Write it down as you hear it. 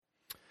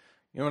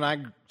You know,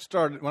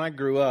 when I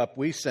grew up,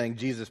 we sang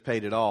Jesus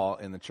Paid It All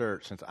in the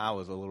church since I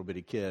was a little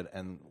bitty kid,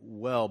 and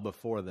well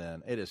before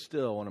then. It is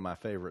still one of my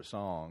favorite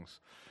songs.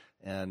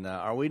 And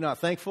are we not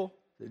thankful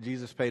that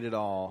Jesus paid it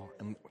all?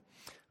 And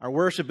our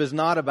worship is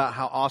not about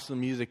how awesome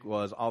music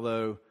was,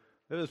 although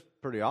it was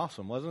pretty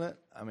awesome, wasn't it?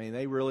 I mean,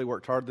 they really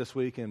worked hard this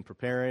week in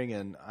preparing,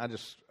 and I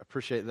just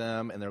appreciate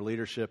them and their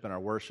leadership and our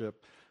worship.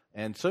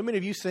 And so many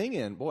of you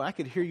singing. Boy, I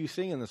could hear you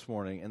singing this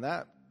morning, and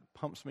that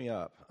pumps me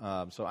up.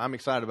 So I'm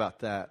excited about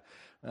that.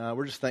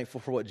 We're just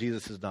thankful for what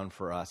Jesus has done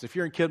for us. If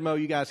you're in Kidmo,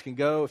 you guys can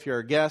go. If you're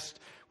a guest,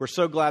 we're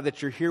so glad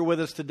that you're here with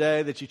us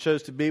today, that you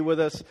chose to be with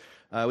us.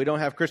 We don't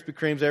have Krispy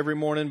Kremes every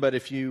morning, but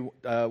if you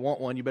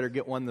want one, you better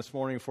get one this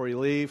morning before you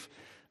leave,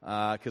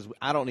 because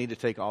I don't need to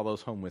take all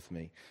those home with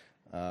me,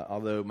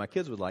 although my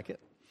kids would like it.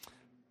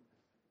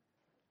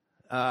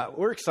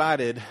 We're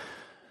excited.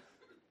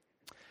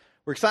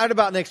 We're excited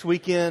about next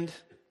weekend,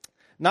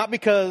 not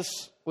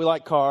because we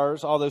like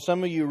cars, although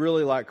some of you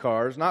really like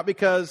cars, not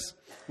because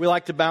we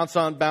like to bounce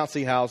on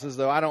bouncy houses,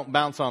 though I don't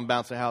bounce on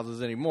bouncy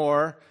houses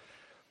anymore.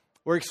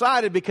 We're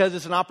excited because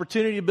it's an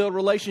opportunity to build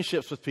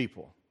relationships with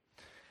people.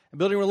 And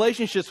building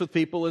relationships with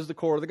people is the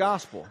core of the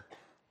gospel.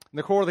 And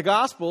the core of the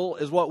gospel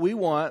is what we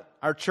want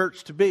our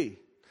church to be.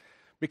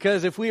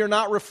 Because if we are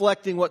not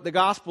reflecting what the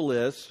gospel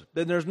is,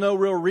 then there's no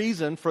real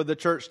reason for the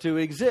church to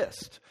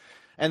exist.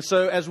 And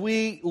so as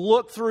we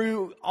look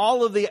through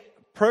all of the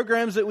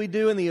programs that we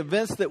do and the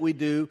events that we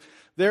do,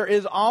 there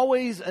is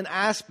always an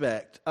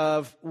aspect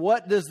of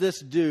what does this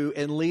do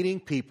in leading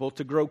people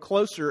to grow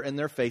closer in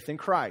their faith in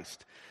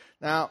Christ.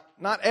 Now,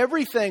 not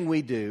everything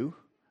we do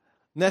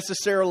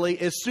necessarily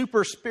is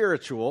super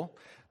spiritual.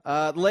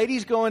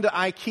 Ladies going to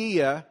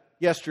IKEA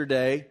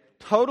yesterday,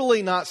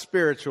 totally not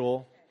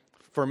spiritual,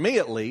 for me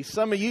at least.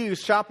 Some of you,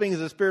 shopping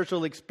is a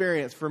spiritual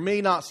experience. For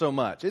me, not so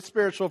much. It's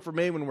spiritual for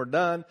me when we're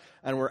done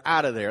and we're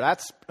out of there.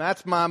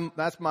 That's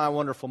my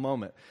wonderful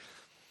moment.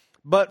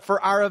 But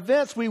for our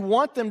events, we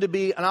want them to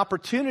be an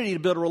opportunity to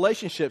build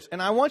relationships.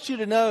 And I want you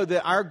to know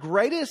that our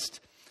greatest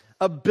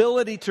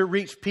ability to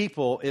reach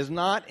people is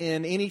not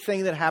in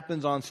anything that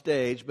happens on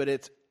stage, but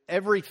it's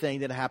everything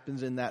that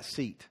happens in that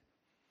seat.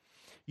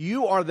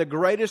 You are the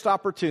greatest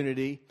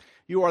opportunity.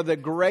 You are the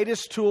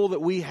greatest tool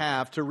that we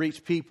have to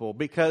reach people,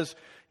 because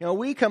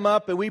we come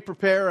up and we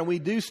prepare and we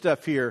do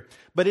stuff here,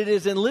 but it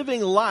is in living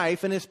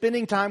life and in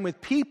spending time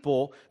with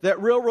people that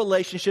real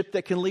relationship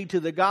that can lead to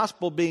the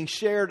gospel being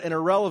shared in a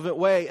relevant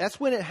way. That's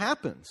when it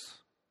happens.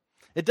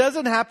 It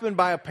doesn't happen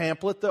by a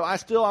pamphlet, though.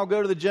 I'll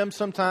go to the gym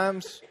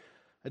sometimes.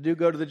 I do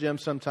go to the gym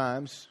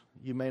sometimes.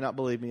 You may not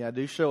believe me. I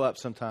do show up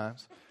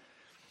sometimes.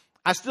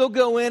 I still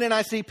go in and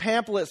I see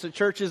pamphlets that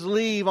churches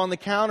leave on the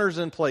counters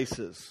and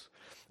places.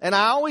 And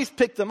I always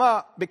pick them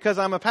up because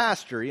I'm a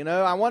pastor.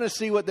 I want to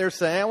see what they're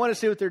saying. I want to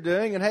see what they're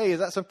doing. And hey, is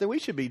that something we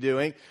should be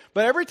doing?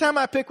 But every time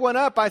I pick one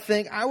up, I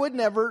think I would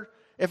never,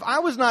 if I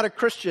was not a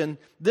Christian,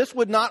 this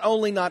would not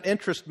only not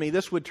interest me,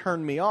 this would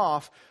turn me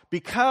off,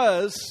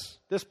 because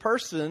this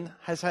person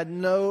has had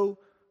no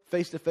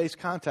face-to-face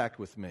contact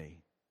with me.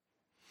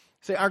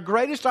 See, our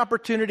greatest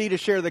opportunity to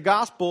share the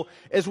gospel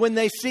is when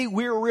they see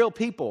we're real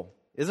people,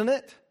 isn't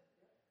it?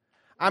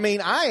 I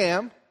mean, I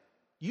am.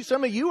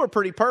 Some of you are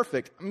pretty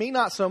perfect. Me,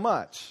 not so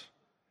much.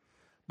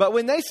 But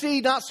when they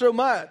see not so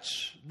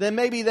much, then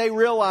maybe they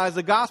realize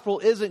the gospel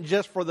isn't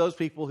just for those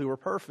people who are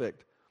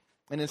perfect.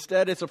 And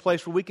instead, it's a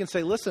place where we can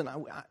say, listen,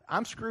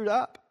 I'm screwed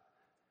up.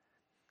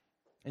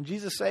 And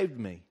Jesus saved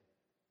me.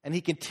 And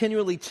He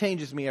continually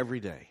changes me every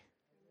day.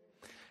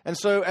 And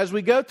so as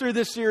we go through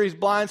this series,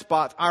 Blind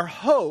Spots, our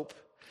hope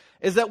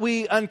is that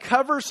we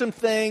uncover some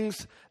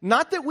things,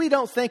 not that we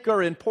don't think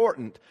are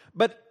important,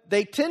 but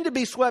they tend to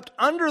be swept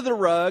under the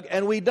rug,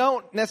 and we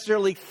don't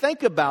necessarily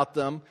think about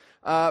them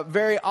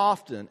very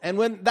often. And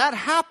when that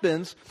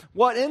happens,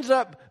 what ends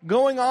up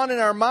going on in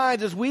our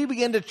minds is we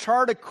begin to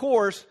chart a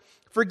course,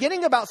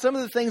 forgetting about some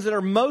of the things that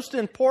are most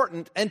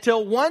important,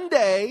 until one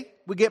day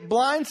we get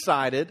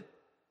blindsided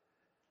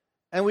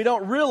and we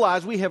don't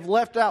realize we have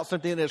left out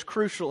something that is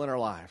crucial in our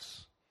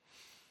lives.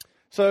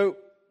 So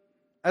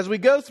as we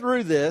go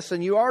through this,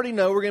 and you already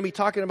know we're going to be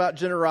talking about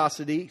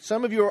generosity,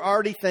 some of you are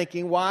already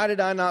thinking, why did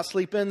I not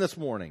sleep in this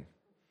morning?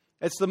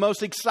 It's the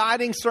most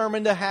exciting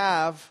sermon to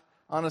have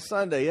on a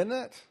Sunday, isn't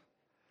it?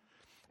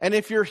 And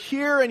if you're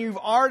here and you've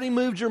already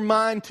moved your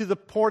mind to the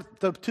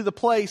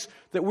place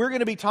that we're going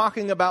to be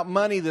talking about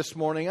money this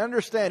morning,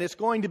 understand it's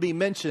going to be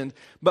mentioned.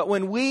 But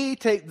when we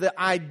take the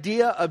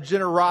idea of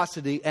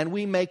generosity and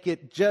we make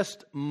it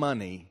just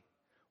money,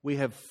 we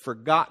have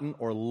forgotten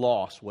or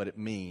lost what it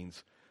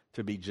means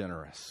to be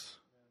generous.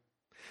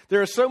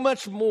 There is so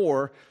much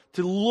more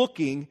to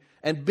looking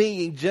and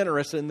being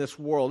generous in this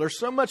world. There's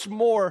so much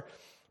more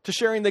to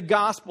sharing the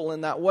gospel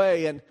in that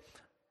way. And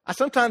I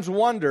sometimes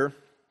wonder,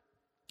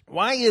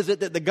 why is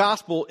it that the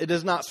gospel, it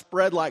does not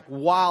spread like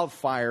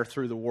wildfire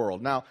through the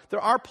world? Now,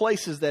 there are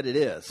places that it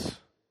is.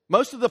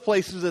 Most of the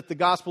places that the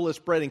gospel is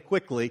spreading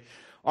quickly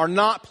are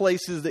not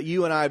places that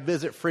you and I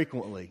visit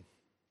frequently.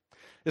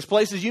 It's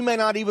places you may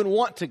not even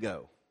want to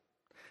go.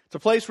 It's a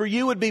place where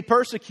you would be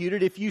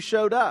persecuted if you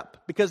showed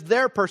up, because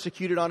they're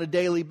persecuted on a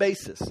daily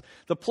basis.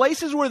 The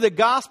places where the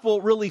gospel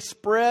really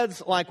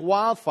spreads like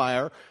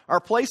wildfire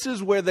are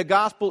places where the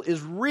gospel is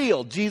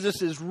real.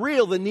 Jesus is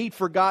real. The need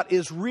for God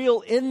is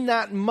real in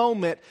that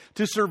moment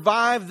to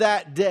survive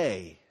that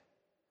day.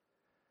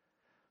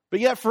 But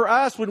yet for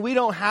us, when we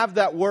don't have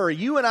that worry,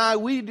 you and I,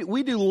 we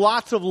do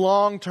lots of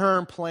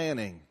long-term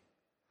planning.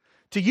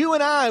 To you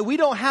and I, we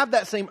don't have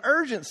that same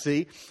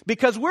urgency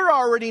because we're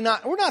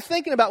not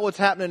thinking about what's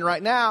happening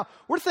right now.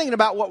 We're thinking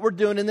about what we're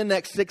doing in the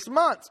next 6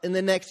 months, in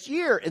the next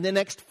year, in the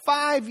next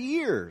 5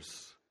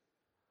 years.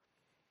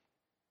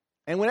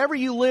 And whenever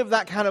you live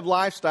that kind of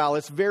lifestyle,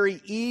 it's very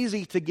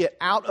easy to get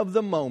out of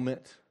the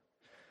moment,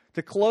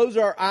 to close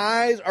our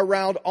eyes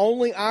around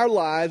only our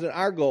lives and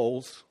our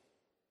goals,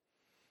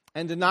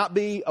 and to not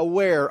be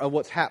aware of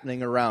what's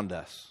happening around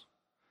us.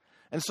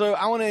 And so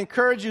I want to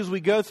encourage you as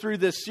we go through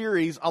this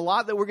series, a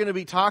lot that we're going to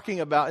be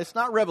talking about, it's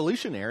not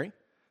revolutionary.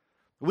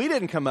 We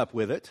didn't come up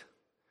with it.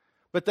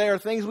 But they are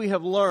things we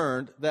have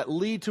learned that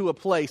lead to a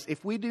place,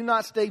 if we do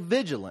not stay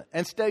vigilant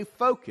and stay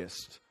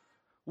focused,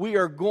 we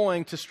are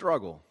going to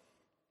struggle.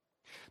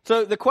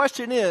 So the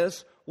question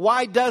is,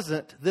 why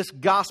doesn't this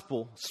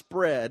gospel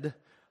spread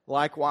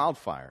like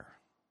wildfire?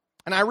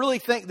 And I really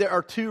think there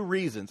are 2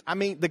 reasons. I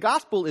mean, the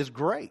gospel is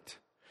great.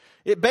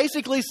 It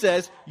basically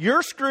says,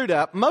 you're screwed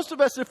up. Most of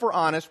us, if we're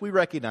honest, we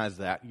recognize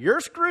that. You're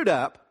screwed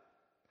up,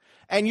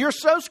 and you're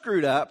so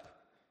screwed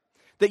up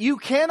that you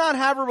cannot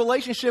have a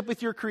relationship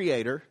with your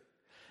Creator,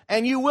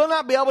 and you will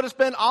not be able to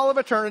spend all of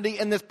eternity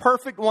in this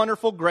perfect,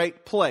 wonderful,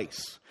 great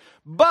place.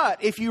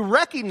 But if you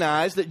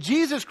recognize that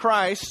Jesus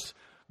Christ,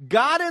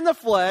 God in the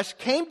flesh,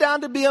 came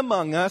down to be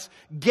among us,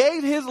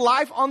 gave His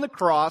life on the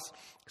cross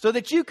so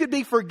that you could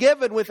be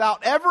forgiven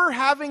without ever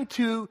having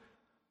to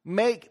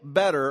make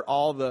better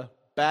all the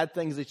bad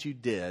things that you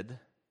did,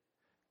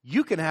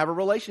 you can have a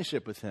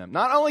relationship with Him.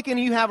 Not only can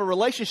you have a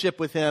relationship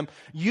with Him,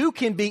 you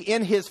can be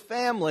in His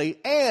family.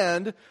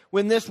 And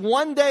when this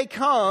one day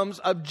comes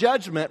of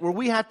judgment where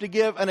we have to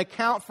give an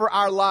account for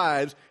our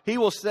lives, He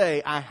will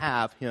say, I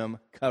have him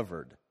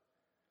covered.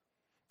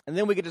 And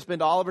then we get to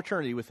spend all of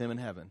eternity with Him in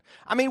heaven.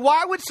 I mean,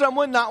 why would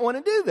someone not want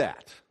to do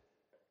that?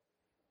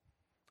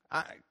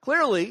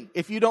 Clearly,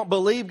 if you don't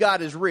believe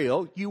God is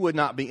real, you would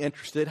not be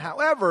interested.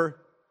 However,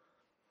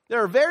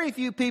 there are very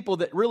few people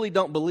that really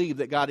don't believe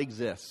that God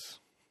exists.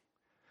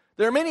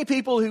 There are many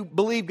people who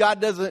believe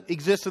God doesn't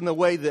exist in the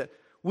way that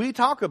we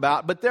talk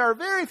about, but there are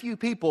very few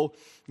people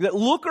that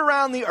look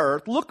around the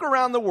earth, look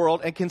around the world,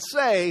 and can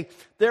say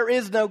there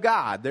is no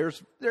God.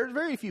 There's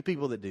very few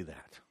people that do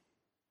that.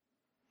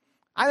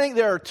 I think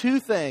there are 2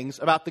 things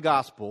about the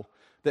gospel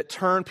that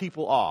turn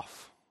people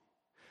off.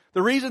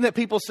 The reason that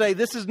people say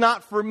this is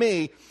not for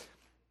me,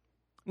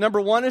 number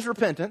 1 is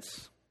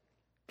repentance,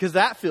 because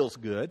that feels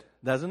good,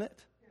 doesn't it?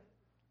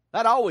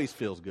 That always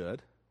feels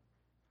good.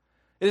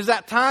 It is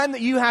that time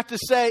that you have to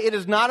say, it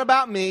is not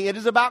about me, it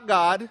is about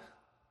God.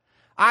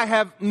 I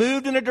have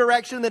moved in a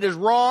direction that is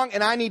wrong,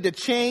 and I need to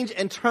change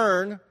and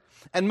turn.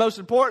 And most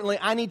importantly,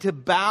 I need to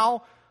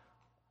bow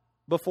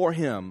before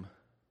Him.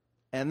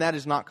 And that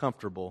is not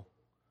comfortable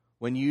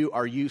when you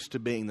are used to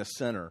being the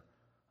center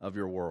of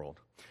your world.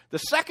 The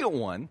second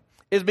one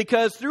is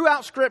because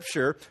throughout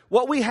Scripture,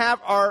 what we have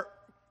are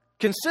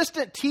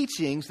consistent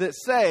teachings that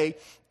say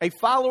a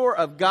follower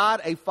of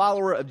God, a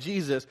follower of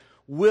Jesus,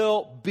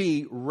 will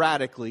be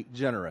radically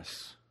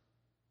generous.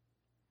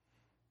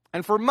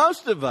 And for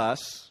most of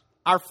us,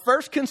 our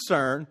first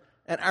concern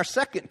and our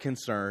second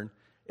concern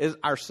is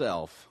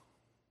ourselves.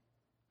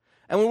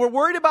 And when we're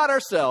worried about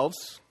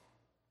ourselves,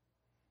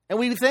 and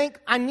we think,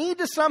 I need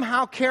to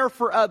somehow care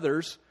for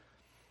others,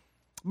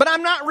 but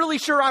I'm not really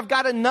sure I've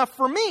got enough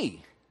for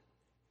me,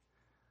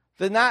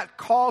 then that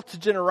call to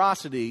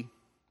generosity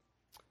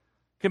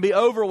can be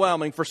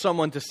overwhelming for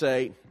someone to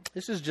say,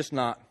 this is just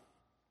not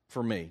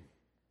for me.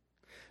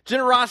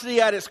 Generosity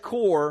at its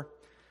core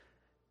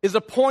is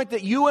a point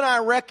that you and I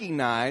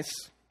recognize,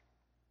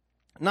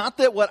 not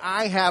that what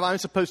I have I'm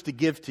supposed to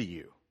give to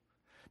you.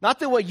 Not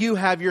that what you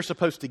have you're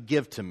supposed to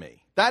give to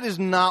me. That is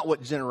not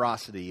what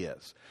generosity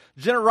is.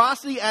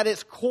 Generosity at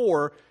its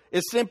core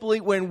is simply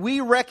when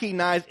we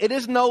recognize it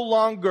is no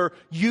longer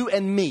you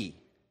and me,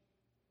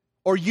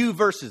 or you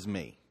versus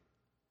me.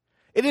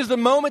 It is the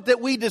moment that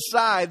we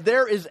decide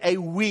there is a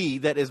we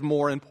that is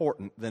more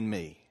important than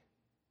me.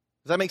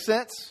 Does that make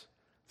sense?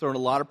 Throwing a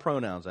lot of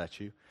pronouns at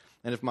you.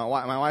 And if my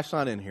wife's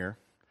not in here,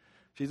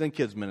 she's in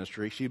kids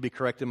ministry, she'd be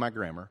correcting my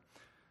grammar.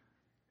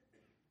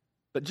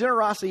 But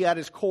generosity at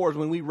its core is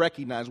when we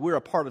recognize we're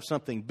a part of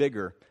something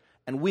bigger,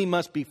 and we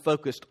must be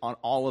focused on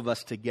all of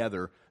us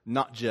together,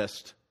 not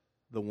just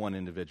the one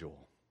individual.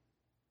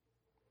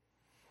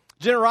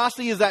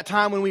 Generosity is that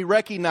time when we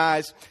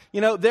recognize,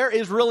 there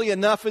is really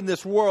enough in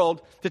this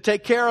world to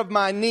take care of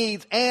my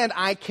needs, and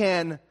I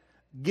can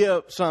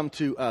give some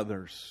to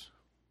others.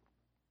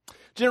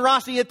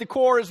 Generosity at the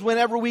core is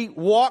whenever we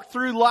walk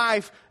through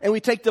life and we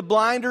take the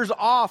blinders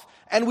off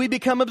and we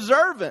become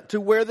observant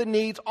to where the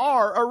needs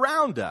are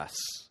around us,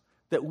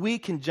 that we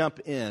can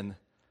jump in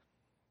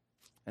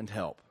and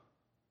help.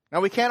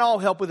 Now, we can't all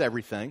help with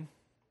everything.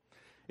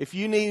 If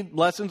you need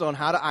lessons on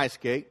how to ice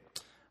skate,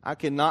 I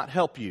cannot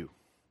help you.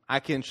 I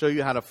can show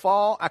you how to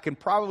fall. I can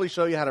probably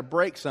show you how to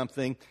break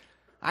something.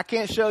 I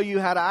can't show you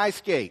how to ice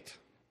skate.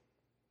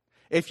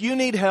 If you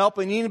need help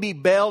and you need to be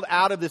bailed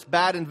out of this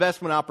bad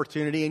investment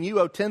opportunity and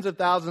you owe tens of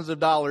thousands of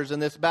dollars in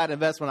this bad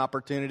investment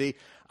opportunity,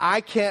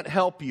 I can't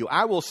help you.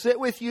 I will sit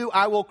with you.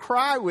 I will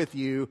cry with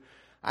you.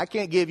 I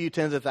can't give you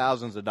tens of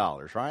thousands of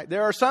dollars, right?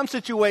 There are some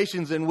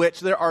situations in which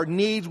there are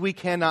needs we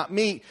cannot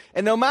meet.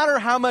 And no matter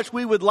how much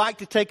we would like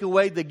to take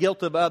away the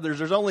guilt of others,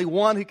 there's only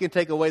one who can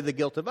take away the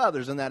guilt of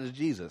others, and that is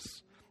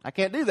Jesus. I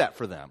can't do that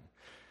for them.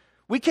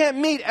 We can't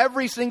meet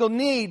every single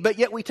need, but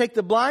yet we take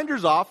the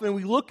blinders off and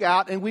we look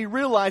out and we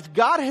realize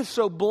God has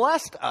so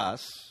blessed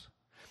us.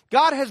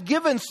 God has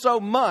given so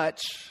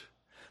much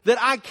that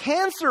I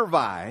can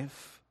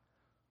survive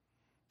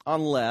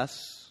on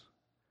less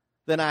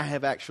than I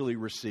have actually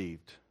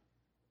received.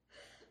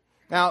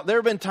 Now, there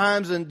have been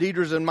times in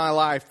Deidre's in my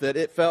life that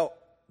it felt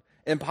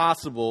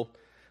impossible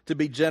to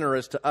be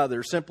generous to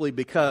others simply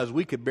because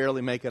we could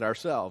barely make it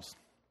ourselves.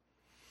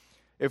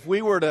 If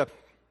we were to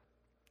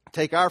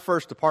take our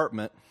first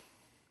apartment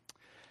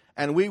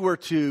and we were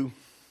to,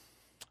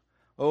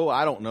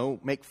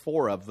 make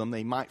 4 of them,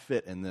 they might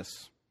fit in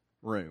this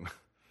room.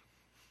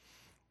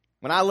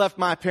 When I left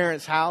my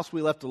parents' house,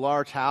 we left a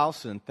large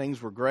house and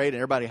things were great and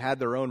everybody had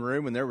their own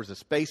room and there was a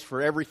space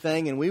for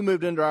everything. And we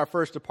moved into our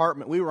first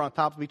apartment. We were on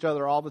top of each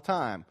other all the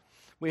time.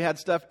 We had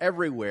stuff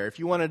everywhere. If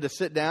you wanted to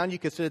sit down, you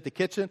could sit at the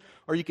kitchen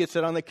or you could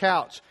sit on the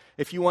couch.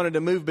 If you wanted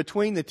to move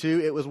between the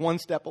two, it was one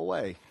step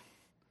away.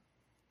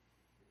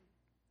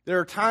 There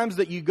are times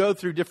that you go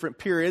through different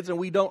periods and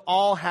we don't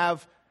all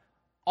have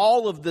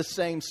all of the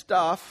same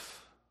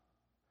stuff,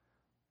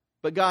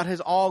 but God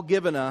has all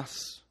given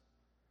us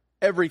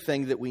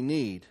everything that we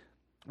need.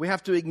 We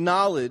have to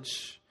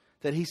acknowledge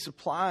that He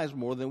supplies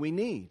more than we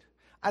need.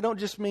 I don't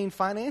just mean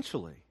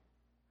financially.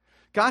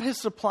 God has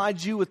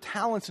supplied you with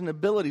talents and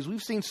abilities.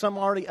 We've seen some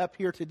already up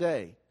here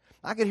today.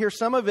 I could hear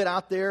some of it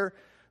out there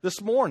this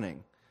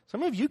morning.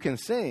 Some of you can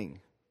sing.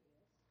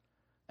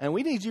 And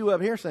we need you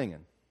up here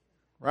singing,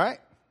 right?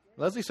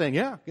 Leslie's saying,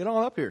 yeah, get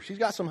on up here. She's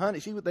got some honey.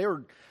 They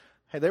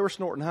were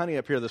snorting honey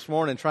up here this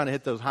morning trying to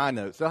hit those high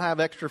notes. They'll have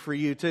extra for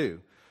you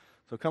too.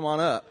 So come on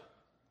up.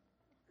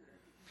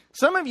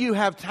 Some of you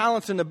have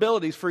talents and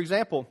abilities. For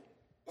example,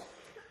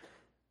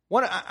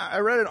 I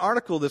read an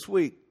article this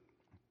week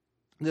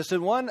that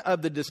said one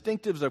of the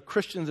distinctives of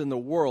Christians in the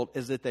world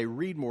is that they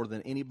read more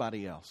than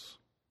anybody else.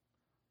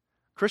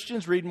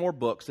 Christians read more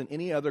books than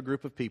any other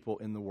group of people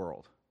in the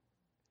world.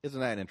 Isn't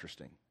that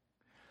interesting?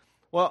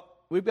 Well,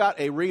 we've got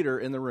a reader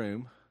in the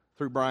room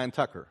through Brian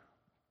Tucker.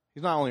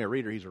 He's not only a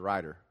reader, he's a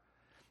writer.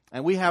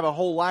 And we have a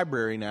whole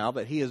library now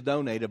that he has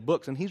donated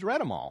books, and he's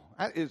read them all.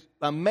 It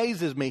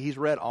amazes me he's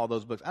read all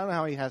those books. I don't know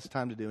how he has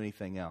time to do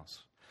anything else.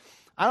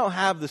 I don't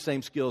have the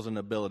same skills and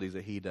abilities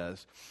that he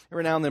does.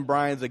 Every now and then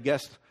Brian's a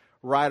guest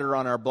writer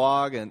on our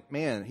blog, and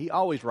man, he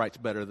always writes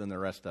better than the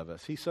rest of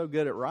us. He's so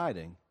good at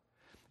writing.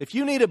 If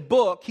you need a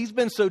book, he's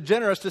been so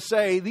generous to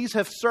say, these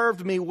have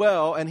served me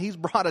well, and he's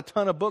brought a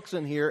ton of books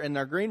in here in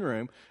our green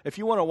room. If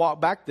you want to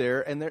walk back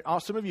there, and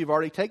some of you have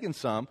already taken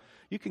some,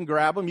 you can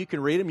grab them, you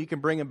can read them, you can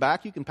bring them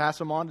back, you can pass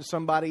them on to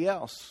somebody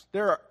else.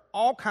 There are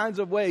all kinds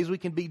of ways we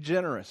can be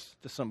generous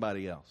to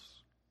somebody else.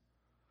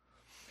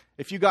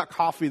 If you got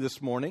coffee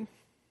this morning,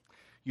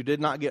 you did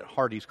not get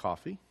Hardee's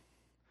coffee,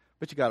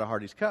 but you got a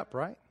Hardee's cup,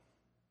 right?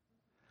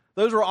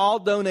 Those were all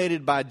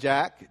donated by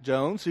Jack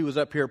Jones, who was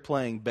up here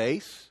playing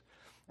bass.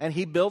 And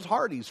he builds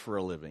Hardee's for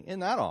a living. Isn't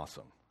that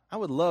awesome? I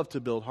would love to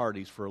build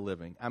Hardee's for a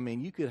living. I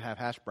mean, you could have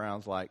hash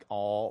browns like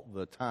all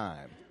the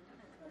time.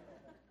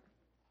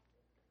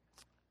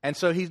 And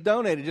so he's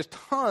donated just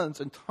tons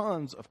and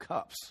tons of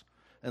cups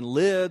and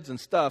lids and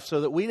stuff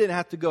so that we didn't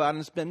have to go out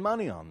and spend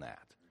money on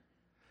that.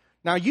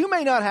 Now, you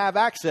may not have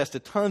access to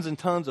tons and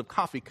tons of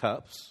coffee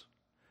cups,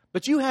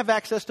 but you have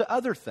access to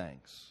other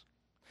things.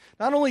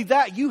 Not only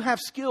that, you have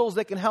skills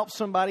that can help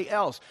somebody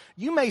else.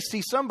 You may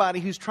see somebody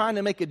who's trying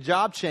to make a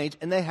job change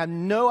and they have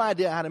no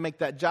idea how to make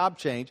that job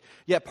change,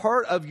 yet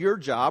part of your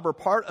job or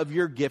part of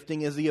your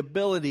gifting is the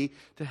ability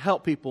to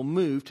help people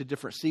move to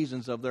different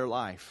seasons of their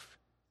life.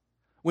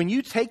 When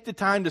you take the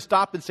time to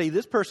stop and say,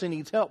 this person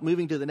needs help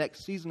moving to the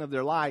next season of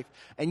their life,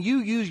 and you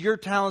use your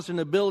talents and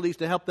abilities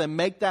to help them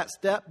make that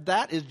step,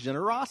 that is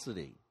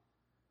generosity.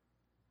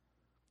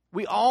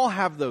 We all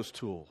have those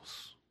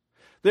tools.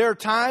 There are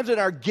times in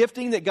our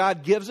gifting that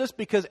God gives us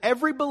because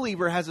every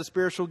believer has a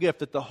spiritual gift,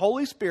 that the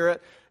Holy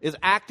Spirit is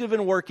active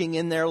and working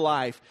in their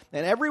life.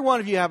 And every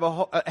one of you have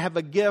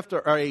a gift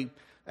or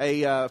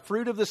a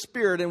fruit of the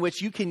Spirit in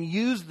which you can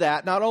use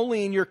that not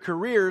only in your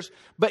careers,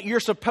 but you're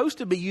supposed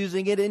to be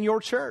using it in your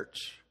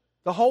church.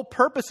 The whole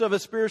purpose of a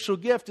spiritual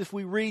gift, if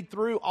we read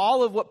through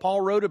all of what Paul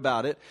wrote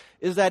about it,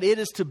 is that it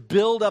is to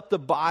build up the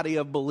body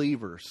of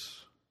believers.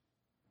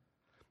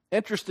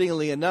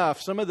 Interestingly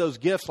enough, some of those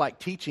gifts like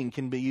teaching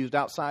can be used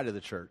outside of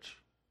the church.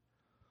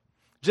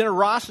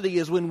 Generosity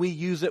is when we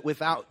use it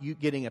without you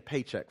getting a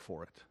paycheck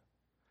for it.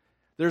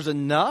 There's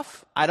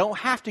enough. I don't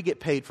have to get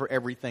paid for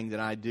everything that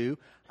I do.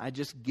 I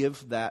just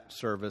give that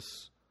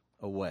service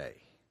away.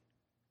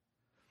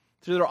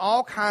 So there are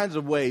all kinds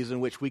of ways in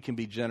which we can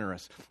be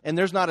generous. And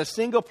there's not a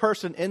single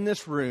person in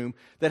this room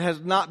that has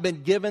not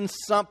been given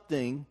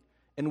something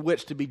in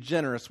which to be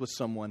generous with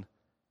someone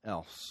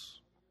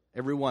else.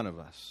 Every one of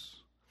us.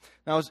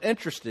 Now, it's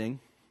interesting.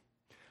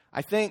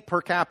 I think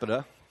per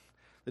capita,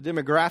 the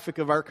demographic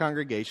of our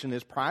congregation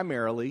is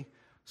primarily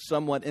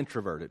somewhat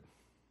introverted.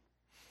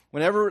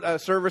 Whenever a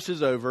service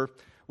is over,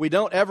 we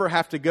don't ever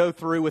have to go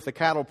through with a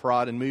cattle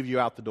prod and move you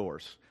out the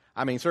doors.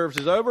 I mean, service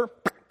is over,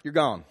 you're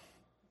gone.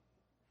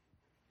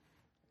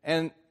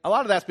 And a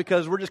lot of that's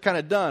because we're just kind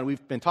of done.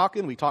 We've been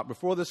talking. We talked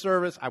before the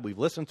service. We've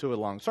listened to a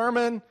long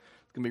sermon.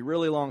 It's going to be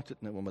really long.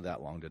 No, it won't be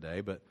that long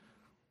today, but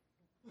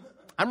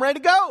I'm ready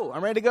to go.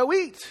 I'm ready to go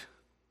eat.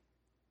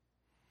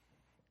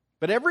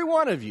 But every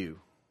one of you,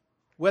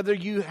 whether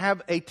you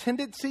have a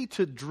tendency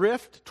to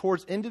drift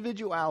towards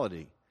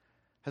individuality,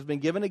 has been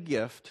given a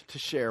gift to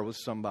share with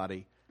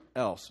somebody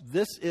else.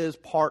 This is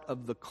part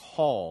of the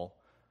call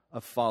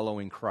of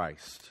following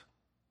Christ.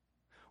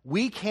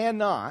 We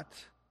cannot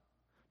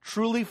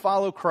truly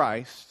follow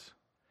Christ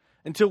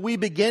until we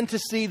begin to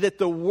see that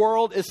the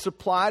world is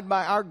supplied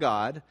by our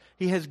God.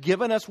 He has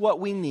given us what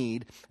we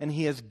need, and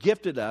He has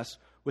gifted us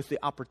with the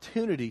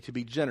opportunity to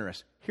be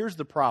generous. Here's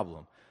the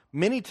problem.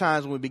 Many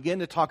times when we begin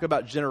to talk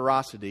about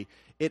generosity,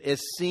 it is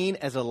seen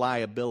as a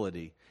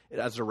liability,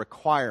 as a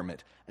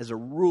requirement, as a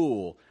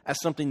rule, as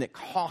something that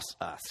costs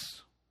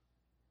us.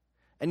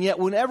 And yet,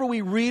 whenever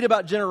we read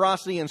about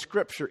generosity in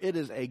Scripture, it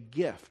is a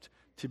gift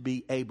to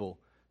be able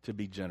to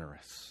be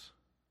generous.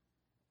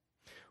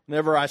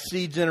 Whenever I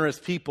see generous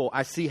people,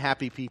 I see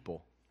happy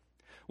people.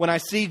 When I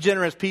see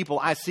generous people,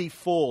 I see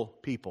full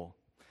people.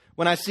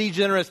 When I see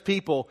generous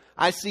people,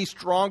 I see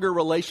stronger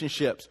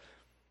relationships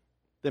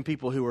than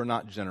people who are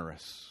not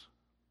generous.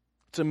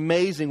 It's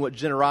amazing what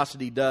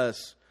generosity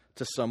does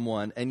to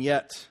someone, and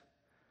yet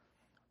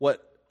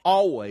what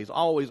always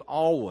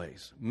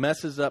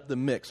messes up the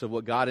mix of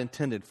what God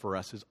intended for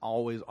us is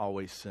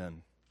always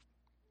sin.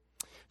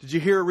 Did you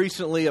hear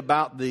recently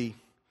about the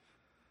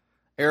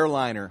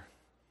airliner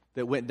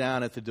that went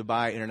down at the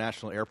Dubai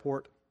International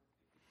Airport?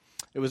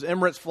 It was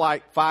Emirates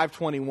Flight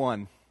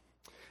 521,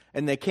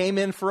 and they came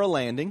in for a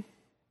landing,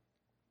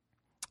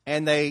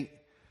 and they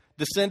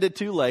descended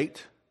too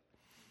late,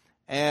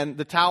 and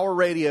the tower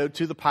radioed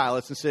to the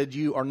pilots and said,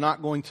 "You are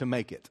not going to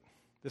make it."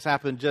 This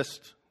happened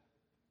just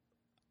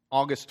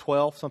August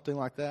 12th, something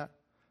like that,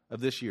 of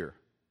this year.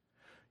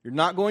 You're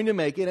not going to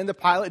make it. And the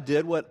pilot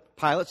did what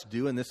pilots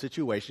do in this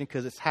situation,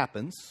 because it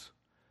happens.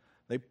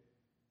 They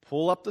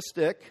pull up the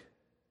stick,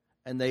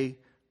 and they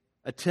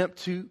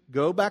attempt to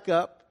go back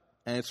up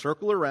and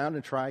circle around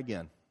and try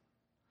again.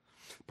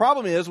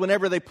 Problem is,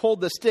 whenever they pulled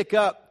the stick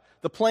up,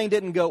 the plane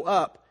didn't go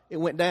up, it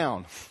went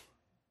down.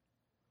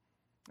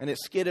 And it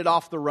skidded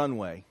off the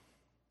runway,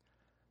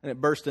 and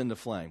it burst into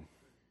flame.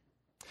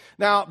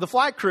 Now, the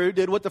flight crew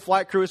did what the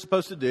flight crew is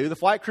supposed to do. The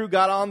flight crew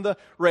got on the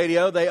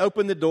radio. They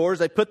opened the doors.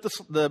 They put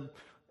the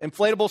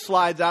inflatable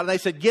slides out, and they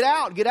said, "Get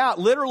out, get out."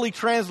 Literally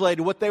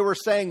translated, what they were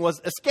saying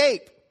was,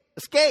 "Escape,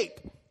 escape."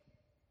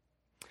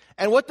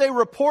 And what they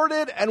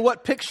reported and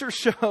what pictures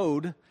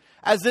showed,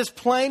 as this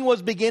plane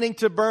was beginning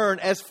to burn,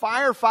 as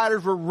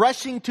firefighters were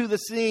rushing to the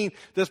scene,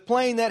 this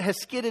plane that has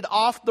skidded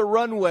off the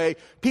runway,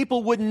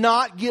 people would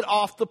not get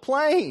off the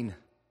plane.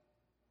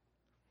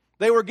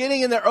 They were getting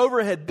in their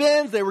overhead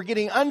bins. They were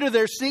getting under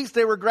their seats.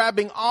 They were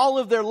grabbing all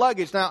of their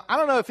luggage. Now, I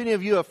don't know if any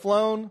of you have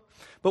flown,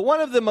 but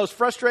one of the most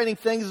frustrating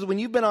things is when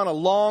you've been on a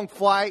long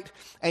flight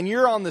and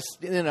you're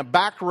in a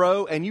back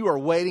row and you are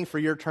waiting for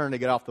your turn to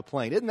get off the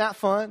plane. Isn't that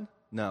fun?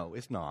 No,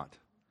 it's not.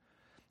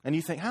 And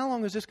you think, how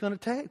long is this going to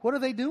take? What are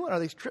they doing? Are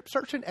they strip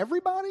searching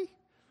everybody?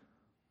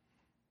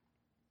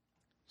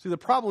 See, the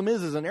problem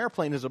is an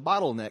airplane is a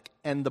bottleneck.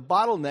 And the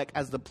bottleneck,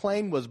 as the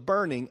plane was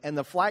burning and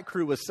the flight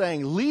crew was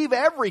saying, "Leave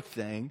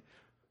everything,"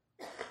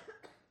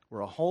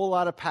 were a whole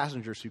lot of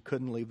passengers who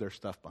couldn't leave their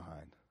stuff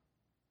behind.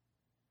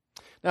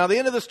 Now, the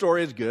end of the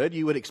story is good.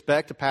 You would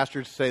expect a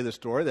pastor to say the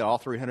story that all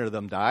 300 of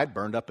them died,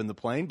 burned up in the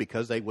plane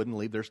because they wouldn't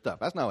leave their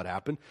stuff. That's not what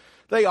happened.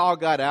 They all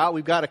got out.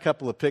 We've got a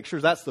couple of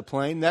pictures. That's the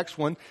plane. Next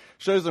one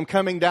shows them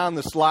coming down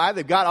the slide.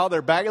 They've got all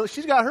their baggage.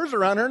 She's got hers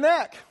around her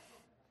neck.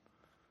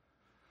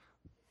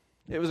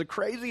 It was the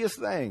craziest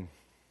thing.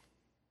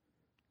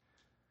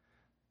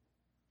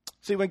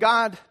 See, when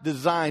God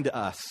designed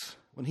us,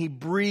 when He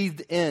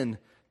breathed in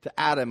to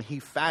Adam, He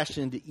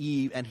fashioned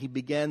Eve, and He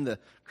began the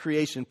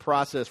creation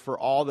process for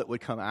all that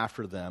would come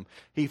after them.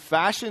 He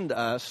fashioned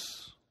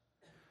us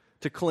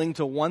to cling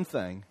to one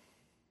thing,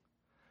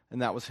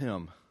 and that was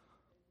Him.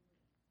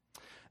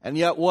 And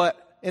yet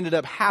what ended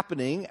up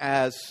happening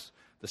as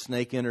the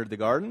snake entered the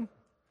garden,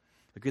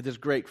 look at this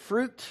great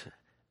fruit,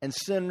 and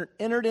sin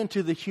entered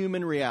into the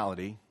human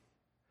reality,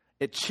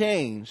 it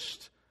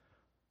changed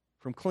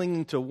from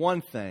clinging to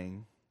one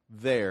thing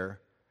there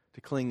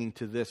to clinging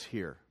to this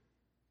here.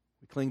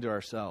 We cling to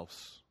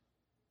ourselves.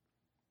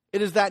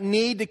 It is that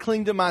need to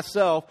cling to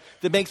myself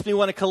that makes me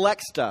want to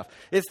collect stuff.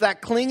 It's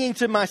that clinging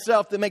to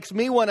myself that makes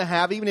me want to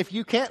have even if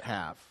you can't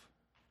have.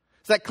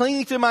 It's that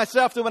clinging to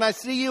myself that when I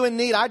see you in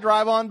need, I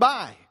drive on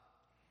by.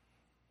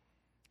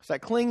 It's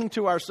that clinging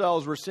to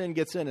ourselves where sin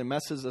gets in and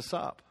messes us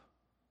up.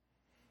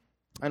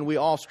 And we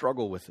all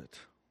struggle with it.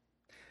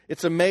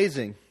 It's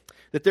amazing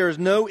that there is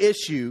no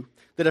issue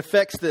that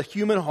affects the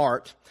human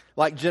heart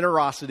like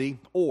generosity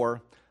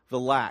or the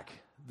lack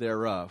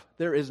thereof.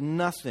 There is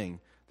nothing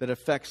that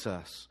affects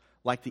us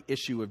like the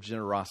issue of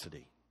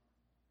generosity.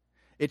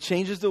 It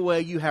changes the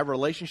way you have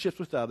relationships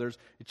with others.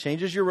 It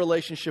changes your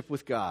relationship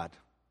with God.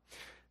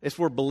 It's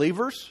for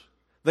believers.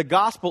 The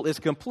gospel is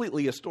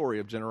completely a story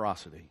of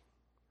generosity.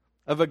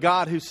 Of a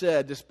God who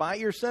said, despite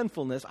your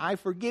sinfulness, I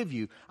forgive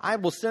you. I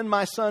will send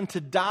my son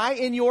to die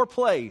in your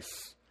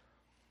place.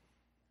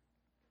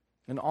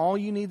 And all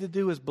you need to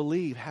do is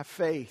believe, have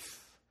faith,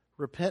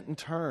 repent and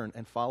turn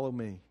and follow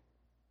me.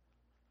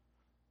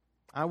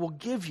 I will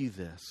give you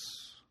this.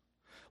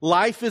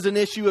 Life is an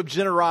issue of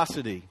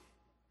generosity.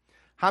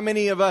 How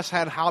many of us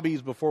had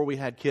hobbies before we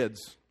had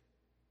kids?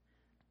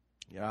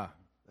 Yeah,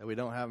 we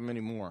don't have them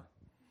anymore.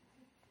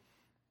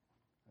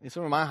 And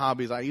some of my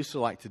hobbies I used to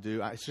like to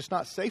do, it's just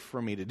not safe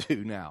for me to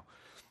do now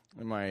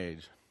in my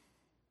age.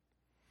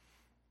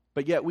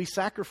 But yet we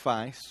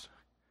sacrifice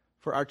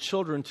for our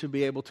children to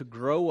be able to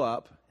grow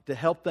up, to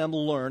help them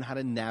learn how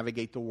to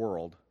navigate the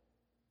world.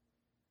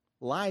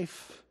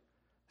 Life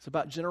is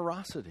about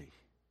generosity.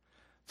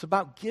 It's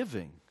about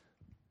giving.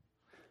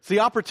 It's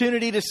the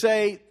opportunity to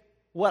say,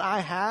 what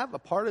I have, a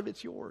part of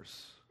it's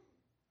yours.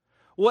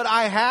 What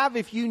I have,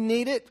 if you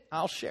need it,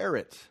 I'll share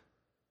it.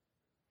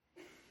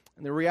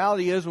 And the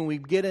reality is when we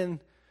get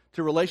into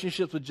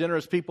relationships with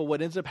generous people,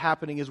 what ends up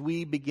happening is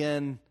we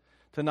begin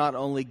to not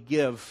only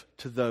give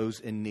to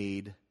those in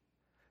need,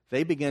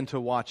 they begin to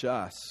watch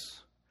us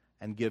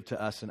and give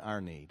to us in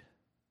our need.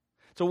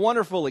 It's a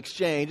wonderful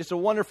exchange. It's a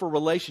wonderful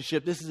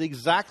relationship. This is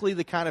exactly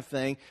the kind of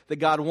thing that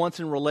God wants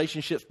in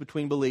relationships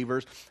between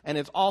believers, and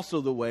it's also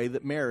the way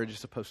that marriage is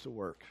supposed to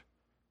work.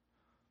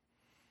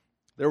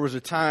 There was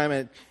a time,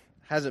 it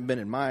hasn't been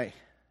in my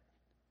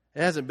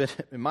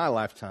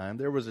lifetime,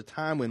 there was a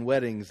time when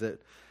weddings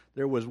that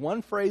there was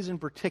one phrase in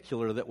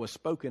particular that was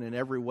spoken in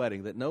every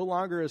wedding that no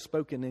longer is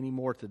spoken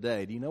anymore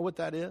today. Do you know what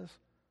that is?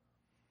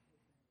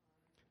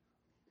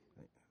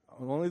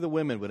 Only the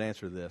women would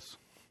answer this.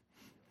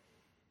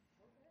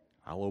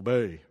 I'll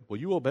obey. Will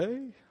you obey?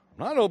 I'm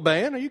not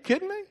obeying. Are you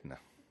kidding me? No.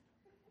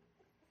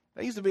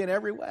 That used to be in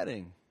every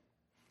wedding.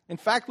 In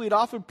fact, we'd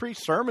often preach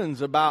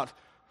sermons about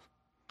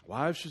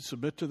wives should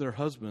submit to their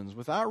husbands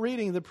without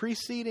reading the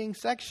preceding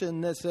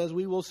section that says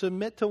we will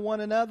submit to one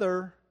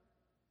another.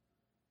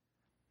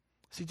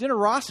 See,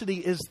 generosity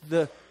is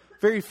the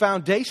very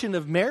foundation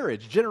of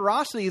marriage.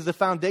 Generosity is the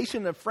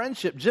foundation of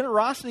friendship.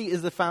 Generosity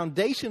is the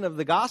foundation of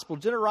the gospel.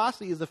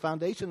 Generosity is the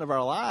foundation of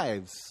our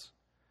lives.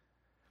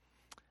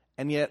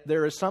 And yet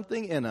there is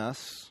something in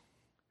us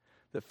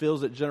that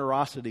feels that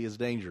generosity is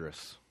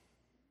dangerous.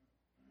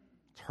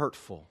 It's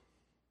hurtful.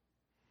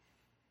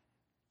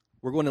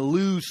 We're going to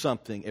lose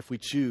something if we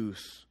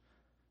choose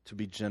to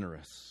be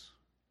generous.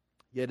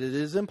 Yet it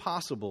is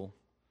impossible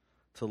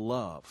to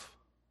love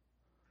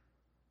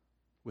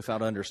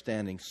without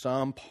understanding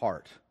some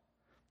part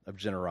of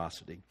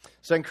generosity.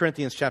 2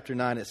 Corinthians chapter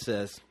 9, it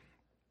says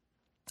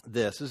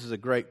this. This is a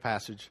great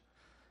passage.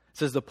 It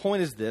says, the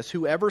point is this,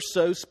 whoever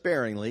sows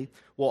sparingly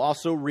will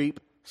also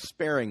reap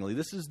sparingly.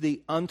 This is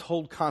the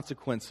untold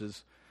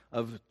consequences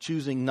of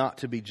choosing not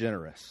to be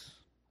generous.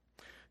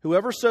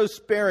 Whoever sows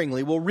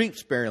sparingly will reap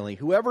sparingly.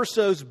 Whoever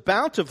sows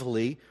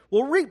bountifully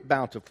will reap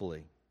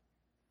bountifully.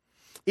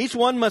 Each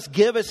one must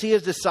give as he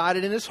has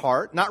decided in his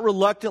heart, not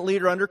reluctantly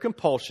or under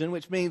compulsion,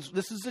 which means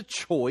this is a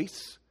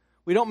choice.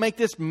 We don't make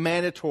this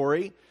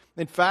mandatory.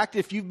 In fact,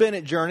 if you've been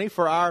at Journey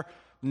for our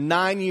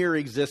 9-year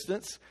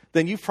existence,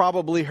 then you've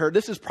probably heard,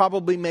 this is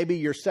probably maybe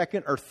your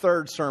second or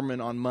third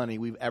sermon on money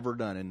we've ever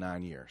done in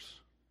 9 years.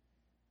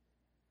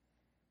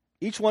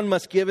 Each one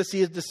must give as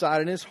he has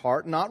decided in his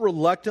heart, not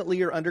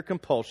reluctantly or under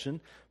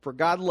compulsion, for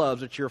God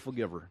loves a cheerful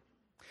giver.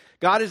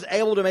 God is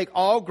able to make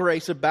all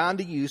grace abound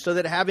to you, so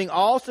that having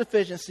all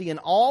sufficiency in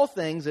all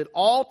things at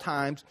all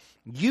times,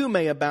 you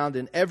may abound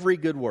in every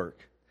good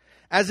work.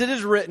 As it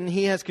is written,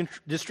 he has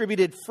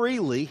distributed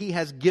freely, he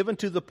has given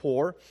to the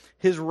poor,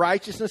 his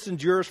righteousness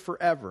endures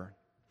forever.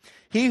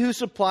 He who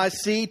supplies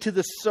seed to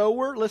the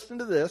sower, listen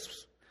to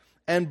this,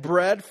 and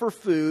bread for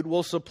food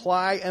will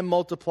supply and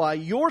multiply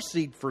your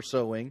seed for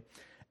sowing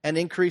and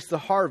increase the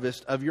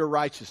harvest of your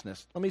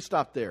righteousness. Let me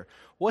stop there.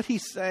 What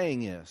he's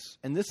saying is,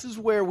 and this is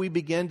where we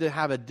begin to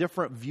have a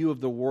different view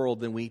of the world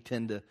than we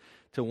tend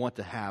to want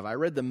to have. I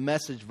read the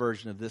Message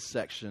version of this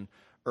section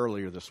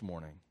earlier this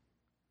morning.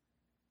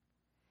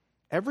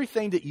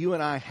 Everything that you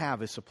and I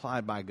have is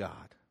supplied by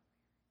God.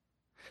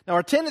 Now,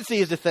 our tendency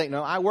is to think,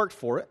 no, I worked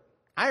for it.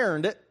 I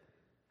earned it.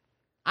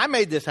 I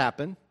made this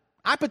happen.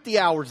 I put the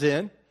hours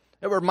in.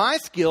 It were my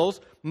skills,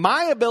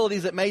 my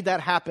abilities that made that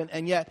happen.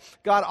 And yet,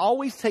 God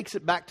always takes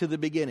it back to the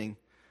beginning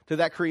to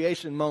that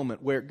creation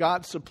moment where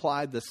God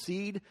supplied the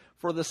seed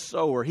for the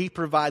sower. He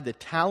provided the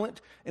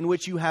talent in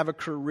which you have a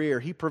career.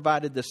 He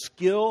provided the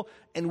skill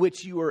in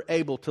which you are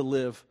able to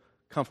live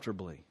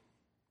comfortably.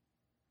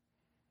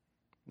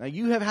 Now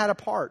you have had a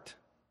part.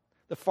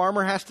 The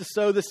farmer has to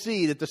sow the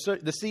seed. If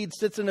the seed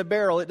sits in a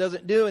barrel, it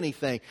doesn't do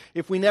anything.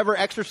 If we never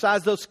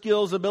exercise those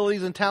skills,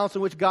 abilities, and talents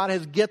in which God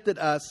has gifted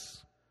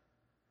us,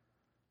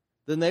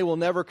 then they will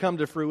never come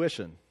to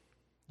fruition.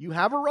 You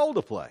have a role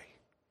to play.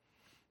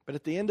 But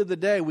at the end of the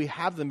day, we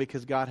have them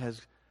because God has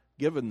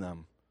given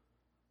them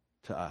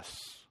to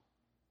us.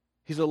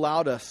 He's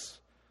allowed us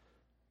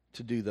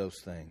to do those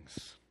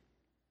things.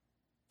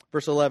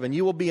 Verse 11,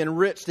 you will be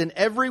enriched in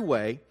every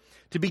way,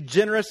 to be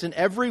generous in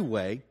every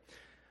way,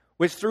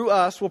 which through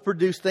us will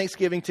produce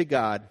thanksgiving to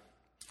God.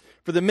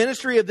 For the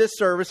ministry of this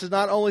service is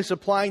not only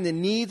supplying the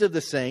needs of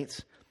the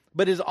saints,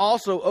 but is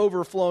also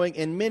overflowing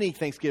in many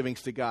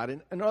thanksgivings to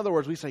God. In other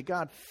words, we say,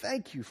 God,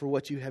 thank you for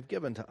what you have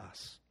given to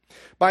us.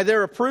 By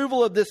their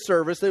approval of this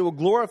service, they will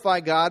glorify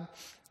God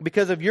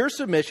because of your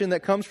submission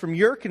that comes from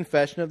your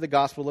confession of the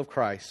gospel of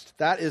Christ.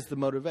 That is the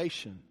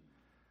motivation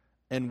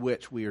in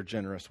which we are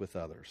generous with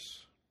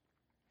others.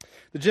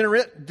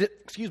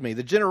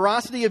 The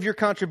generosity of your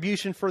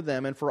contribution for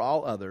them and for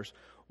all others,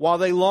 while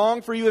they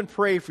long for you and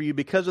pray for you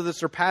because of the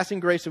surpassing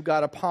grace of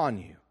God upon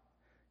you.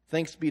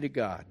 Thanks be to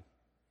God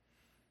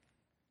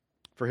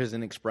for his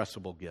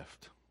inexpressible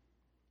gift.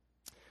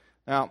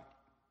 Now,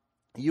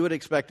 you would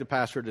expect a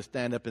pastor to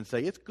stand up and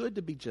say, it's good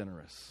to be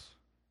generous.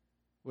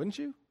 Wouldn't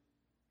you?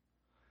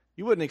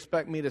 You wouldn't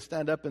expect me to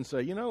stand up and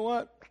say, you know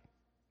what?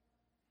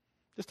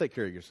 Just take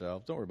care of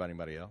yourselves. Don't worry about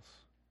anybody else.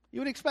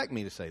 You would expect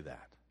me to say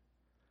that.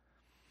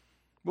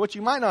 But what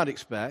you might not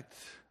expect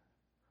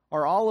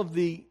are all of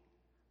the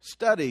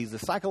studies, the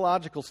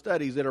psychological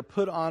studies that are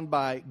put on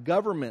by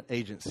government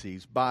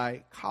agencies,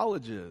 by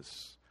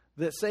colleges,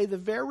 that say the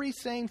very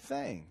same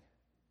thing.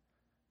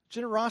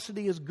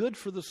 Generosity is good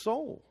for the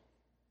soul.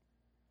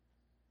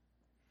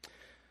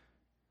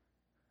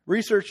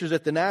 Researchers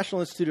at the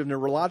National Institute of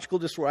Neurological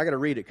Disorders, I got to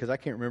read it because I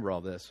can't remember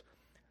all this.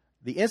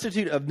 The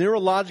Institute of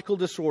Neurological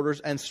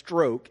Disorders and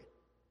Stroke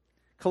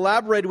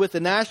collaborated with the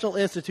National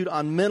Institute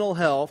on Mental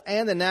Health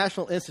and the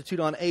National Institute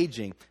on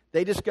Aging.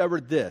 They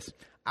discovered this: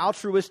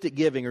 altruistic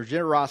giving or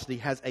generosity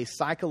has a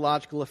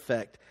psychological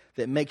effect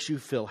that makes you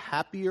feel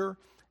happier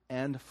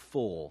and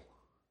full.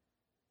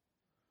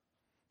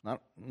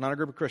 Not a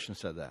group of Christians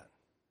said that.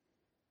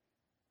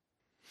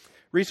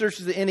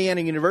 Researchers at Indiana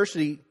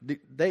University,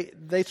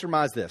 they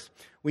surmise this.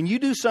 When you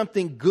do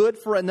something good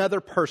for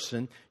another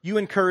person, you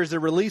encourage the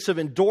release of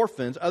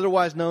endorphins,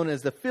 otherwise known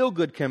as the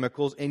feel-good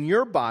chemicals, in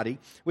your body,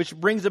 which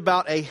brings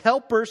about a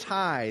helper's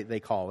high, they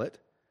call it,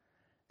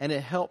 and it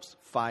helps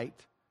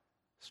fight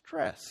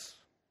stress.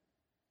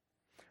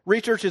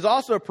 Research has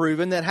also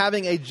proven that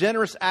having a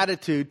generous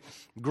attitude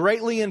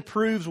greatly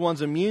improves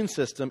one's immune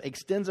system,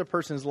 extends a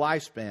person's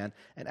lifespan,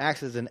 and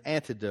acts as an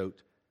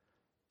antidote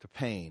to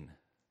pain.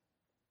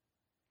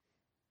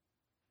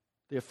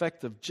 The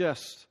effect of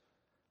just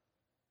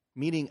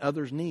meeting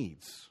others'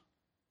 needs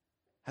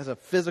has a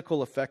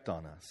physical effect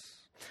on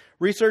us.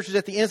 Researchers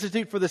at the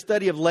Institute for the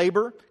Study of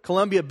Labor,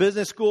 Columbia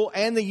Business School,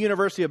 and the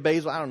University of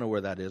Basel, I don't know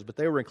where that is, but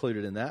they were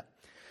included in that.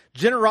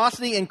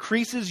 Generosity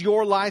increases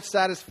your life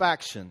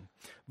satisfaction.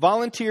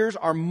 Volunteers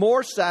are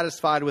more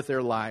satisfied with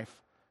their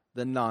life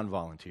than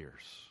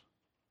non-volunteers.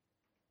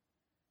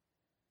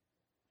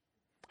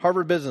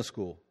 Harvard Business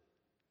School.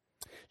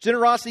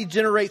 Generosity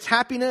generates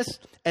happiness,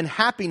 and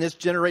happiness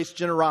generates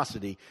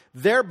generosity,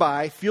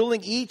 thereby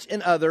fueling each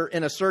and other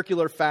in a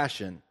circular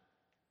fashion.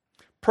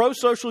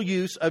 Pro-social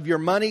use of your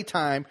money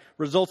time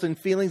results in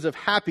feelings of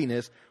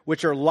happiness,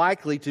 which are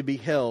likely to be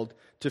held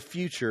to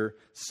future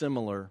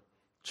similar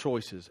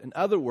choices. In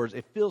other words,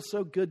 it feels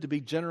so good to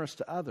be generous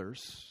to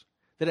others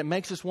that it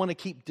makes us want to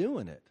keep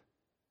doing it.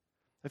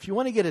 If you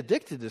want to get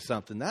addicted to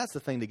something, that's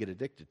the thing to get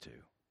addicted to.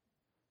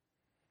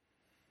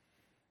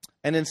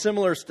 And in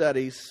similar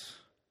studies,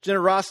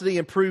 generosity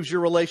improves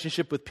your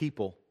relationship with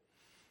people.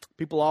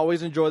 People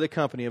always enjoy the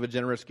company of a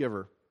generous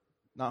giver.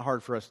 Not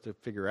hard for us to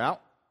figure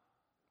out.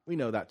 We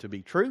know that to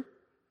be true.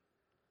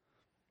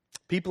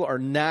 People are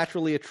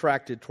naturally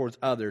attracted towards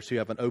others who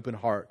have an open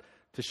heart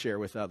to share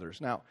with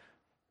others. Now,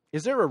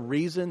 is there a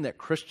reason that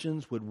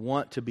Christians would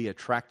want to be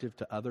attractive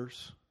to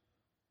others?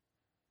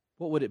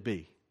 What would it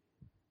be?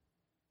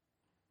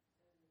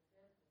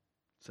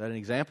 Is that an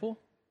example?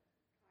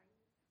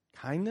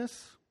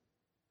 Kindness?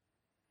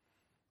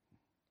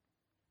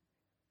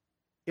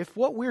 If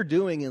what we're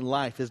doing in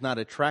life is not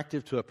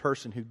attractive to a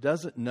person who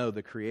doesn't know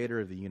the creator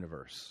of the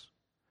universe,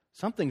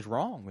 something's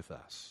wrong with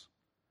us.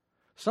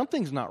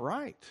 Something's not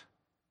right.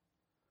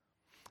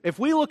 If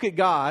we look at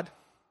God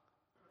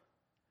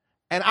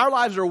and our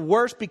lives are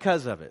worse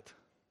because of it,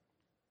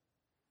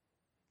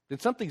 then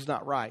something's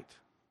not right.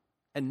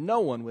 And no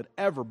one would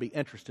ever be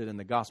interested in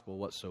the gospel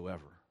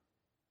whatsoever.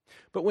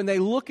 But when they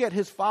look at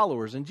his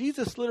followers, and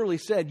Jesus literally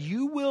said,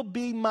 "You will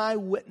be my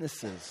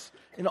witnesses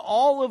in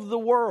all of the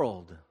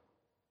world."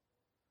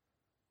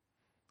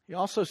 He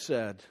also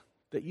said,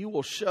 that you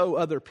will show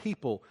other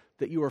people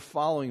that you are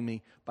following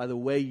me by the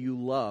way you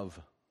love.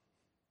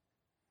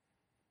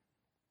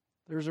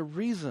 There's a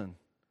reason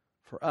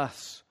for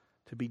us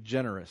to be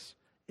generous.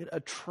 It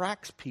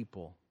attracts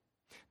people.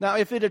 Now,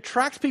 if it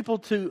attracts people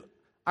to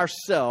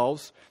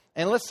ourselves,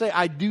 and let's say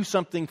I do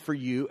something for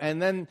you,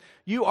 and then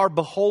you are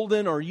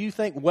beholden or you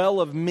think well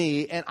of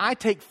me, and I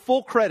take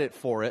full credit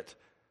for it,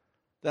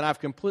 then I've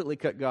completely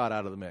cut God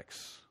out of the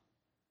mix.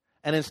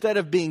 And instead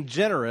of being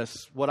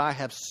generous, what I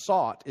have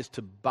sought is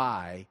to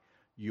buy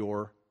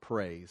your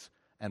praise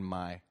and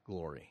my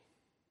glory.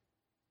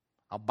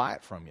 I'll buy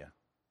it from you.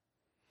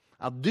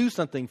 I'll do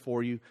something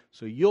for you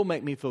so you'll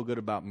make me feel good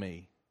about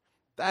me.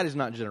 That is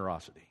not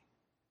generosity.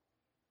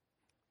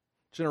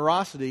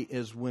 Generosity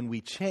is when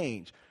we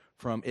change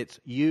from it's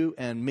you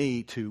and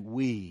me to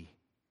we.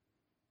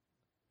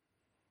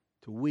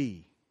 To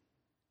we.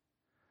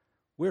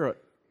 We're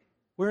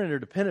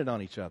interdependent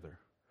on each other.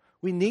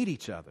 We need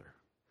each other.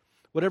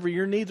 Whatever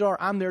your needs are,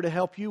 I'm there to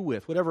help you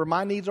with. Whatever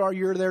my needs are,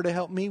 you're there to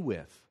help me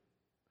with.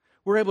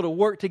 We're able to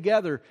work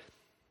together,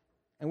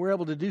 and we're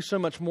able to do so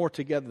much more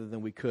together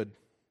than we could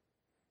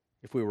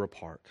if we were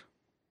apart.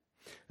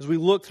 As we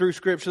look through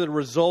Scripture, the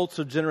results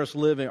of generous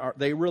living,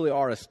 they really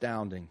are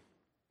astounding.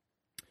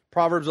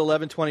 Proverbs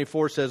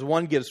 11:24 says,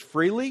 "One gives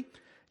freely,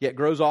 yet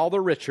grows all the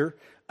richer.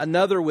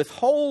 Another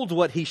withholds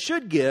what he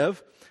should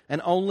give,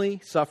 and only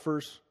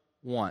suffers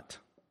want.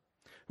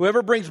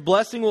 Whoever brings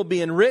blessing will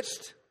be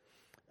enriched,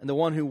 and the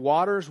one who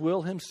waters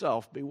will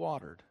himself be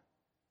watered."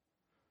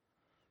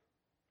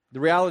 The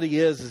reality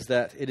is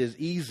that it is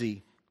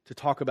easy to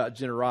talk about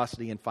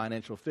generosity in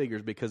financial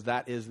figures because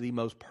that is the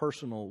most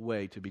personal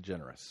way to be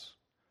generous.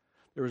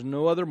 There is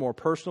no other more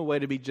personal way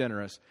to be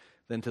generous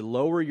than to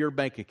lower your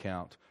bank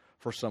account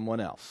for someone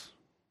else.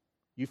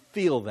 You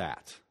feel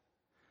that.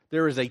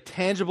 There is a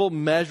tangible,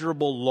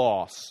 measurable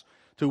loss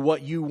to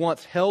what you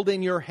once held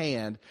in your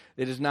hand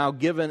that is now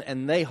given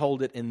and they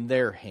hold it in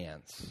their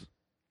hands.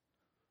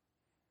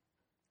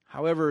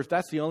 However, if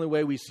that's the only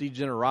way we see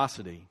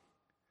generosity,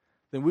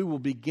 then we will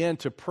begin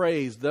to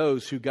praise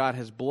those who God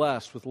has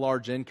blessed with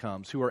large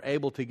incomes, who are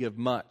able to give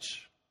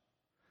much.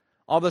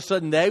 All of a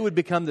sudden, they would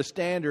become the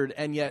standard,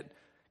 and yet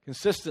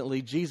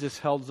consistently Jesus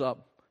held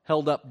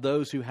up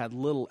those who had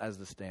little as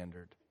the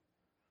standard.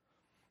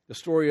 The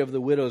story of the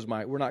widow's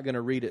mite, we're not going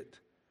to read it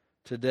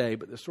today,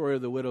 but the story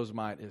of the widow's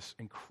mite is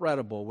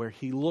incredible, where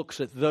he looks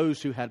at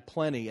those who had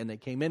plenty, and they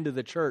came into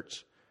the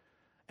church,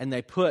 and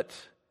they put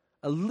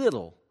a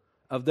little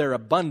of their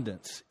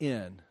abundance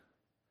in.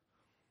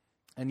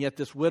 And yet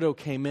this widow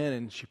came in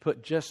and she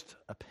put just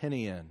a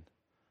penny in.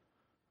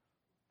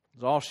 It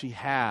was all she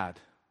had.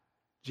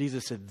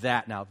 Jesus said,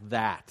 that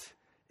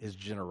is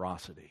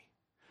generosity.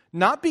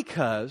 Not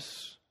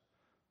because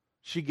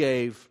she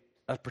gave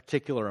a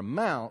particular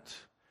amount,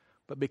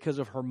 but because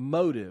of her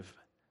motive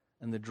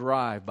and the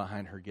drive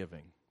behind her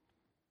giving.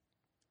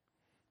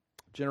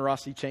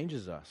 Generosity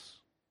changes us.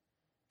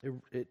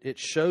 It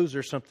shows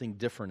there's something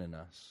different in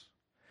us.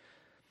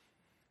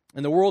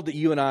 In the world that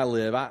you and I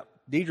live,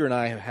 Deidre and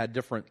I have had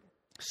different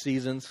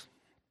seasons.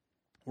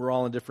 We're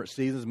all in different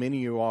seasons.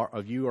 Many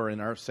of you are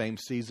in our same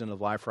season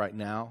of life right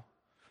now.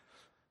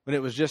 When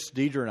it was just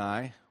Deidre and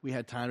I, we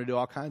had time to do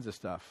all kinds of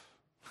stuff.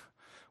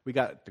 We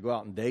got to go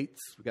out on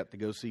dates. We got to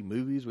go see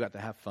movies. We got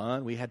to have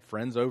fun. We had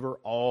friends over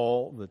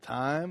all the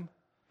time.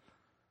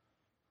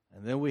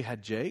 And then we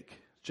had Jake.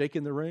 Jake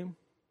in the room?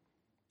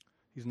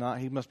 He's not.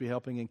 He must be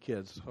helping in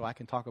kids, so I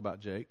can talk about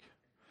Jake.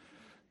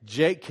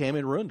 Jake came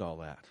and ruined all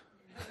that.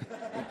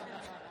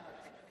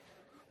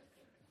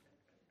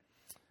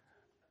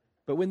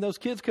 But when those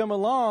kids come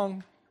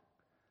along,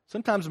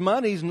 sometimes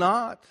money's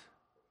not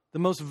the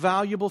most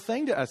valuable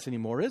thing to us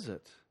anymore, is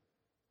it?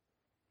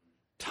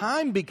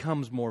 Time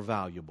becomes more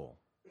valuable.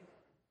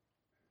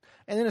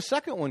 And then a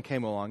second one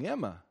came along,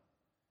 Emma.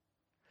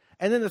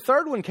 And then the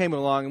third one came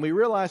along, and we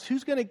realized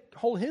who's going to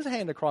hold his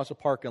hand across a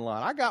parking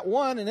lot. I got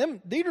one,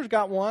 and Deidre's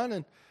got one,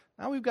 and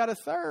now we've got a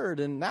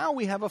third, and now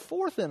we have a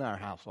fourth in our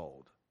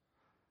household.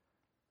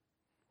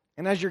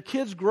 And as your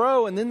kids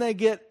grow and then they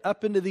get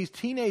up into these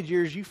teenage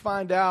years, you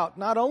find out,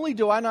 not only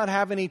do I not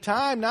have any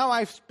time, now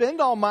I spend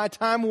all my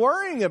time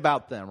worrying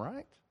about them,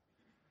 right?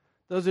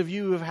 Those of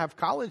you who have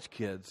college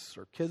kids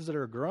or kids that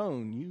are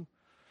grown,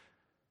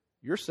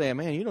 you're saying,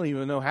 man, you don't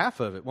even know half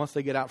of it once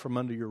they get out from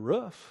under your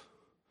roof.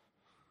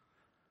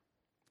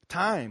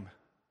 Time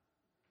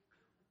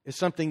is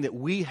something that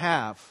we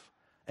have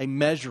a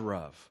measure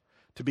of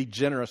to be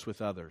generous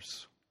with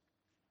others.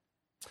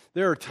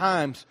 There are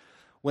times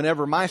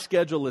whenever my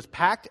schedule is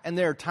packed, and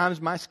there are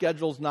times my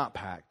schedule's not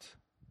packed.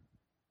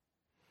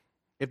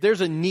 If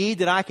there's a need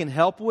that I can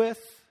help with,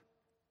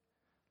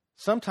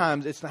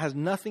 sometimes it has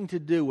nothing to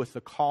do with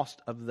the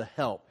cost of the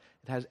help.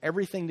 It has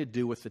everything to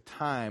do with the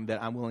time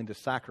that I'm willing to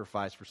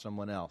sacrifice for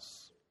someone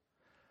else.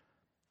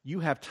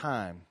 You have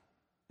time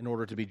in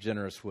order to be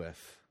generous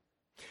with.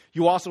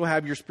 You also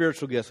have your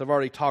spiritual gifts. I've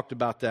already talked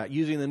about that.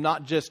 Using them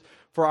not just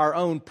for our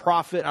own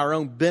profit, our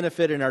own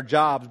benefit in our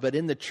jobs, but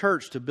in the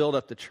church to build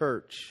up the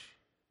church.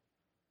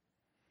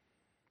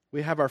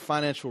 We have our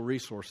financial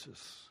resources.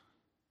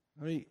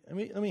 Let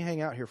me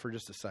hang out here for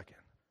just a second.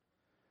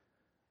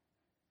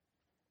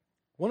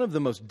 One of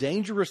the most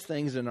dangerous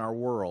things in our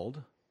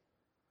world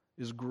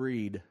is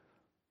greed.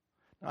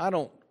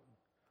 Now,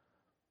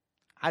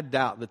 I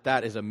doubt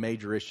that is a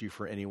major issue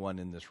for anyone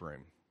in this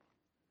room.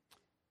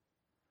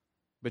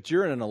 But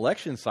you're in an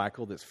election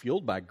cycle that's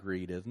fueled by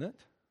greed, isn't it?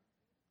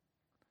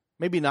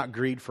 Maybe not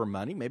greed for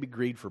money, maybe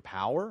greed for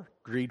power,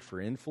 greed for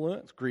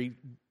influence, greed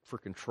for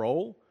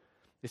control.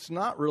 It's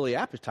not really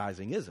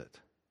appetizing, is it?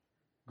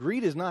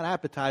 Greed is not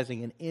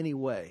appetizing in any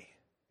way.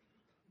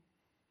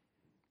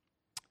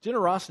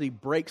 Generosity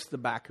breaks the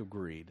back of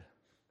greed.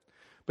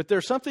 But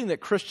there's something that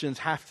Christians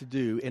have to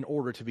do in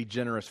order to be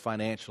generous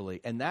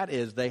financially, and that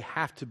is they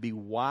have to be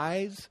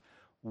wise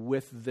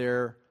with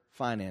their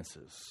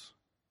finances.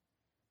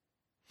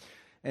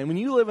 And when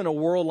you live in a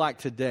world like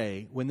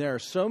today, when there are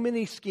so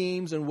many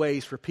schemes and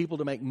ways for people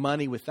to make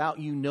money without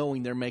you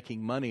knowing they're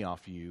making money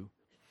off you,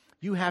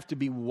 you have to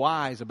be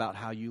wise about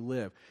how you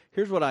live.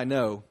 Here's what I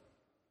know.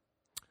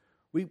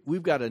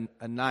 We've got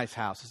a nice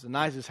house. It's the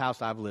nicest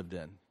house I've lived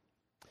in.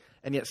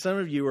 And yet some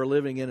of you are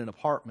living in an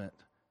apartment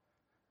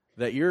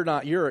that you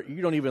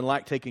don't even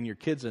like taking your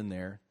kids in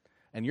there,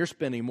 and you're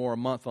spending more a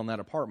month on that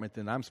apartment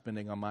than I'm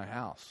spending on my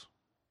house.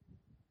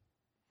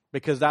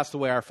 Because that's the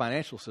way our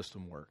financial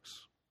system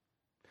works.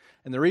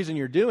 And the reason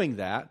you're doing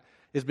that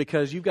is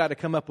because you've got to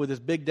come up with this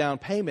big down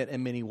payment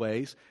in many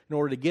ways in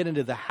order to get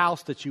into the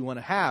house that you want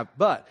to have.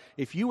 But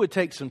if you would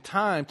take some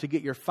time to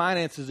get your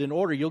finances in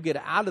order, you'll get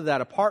out of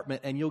that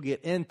apartment and you'll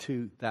get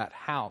into that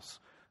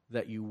house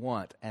that you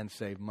want and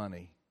save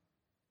money.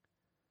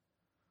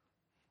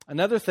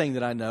 Another thing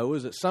that I know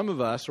is that some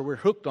of us, we're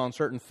hooked on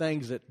certain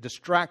things that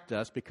distract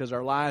us because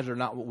our lives are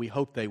not what we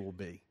hope they will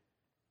be.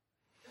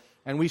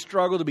 And we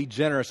struggle to be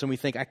generous, and we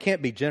think, I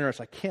can't be generous,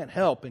 I can't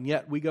help. And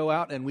yet we go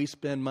out and we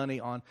spend money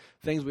on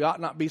things we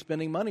ought not be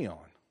spending money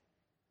on.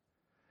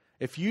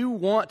 If you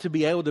want to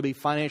be able to be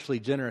financially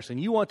generous and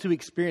you want to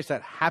experience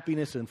that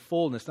happiness and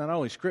fullness, not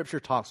only Scripture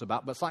talks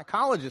about, but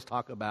psychologists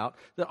talk about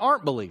that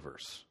aren't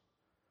believers,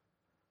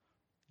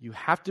 you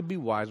have to be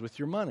wise with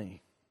your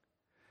money.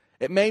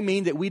 It may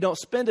mean that we don't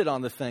spend it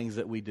on the things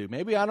that we do.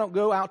 Maybe I don't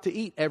go out to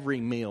eat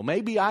every meal.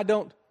 Maybe I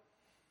don't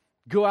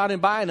go out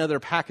and buy another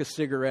pack of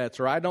cigarettes,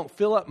 or I don't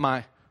fill up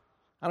my,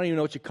 I don't even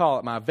know what you call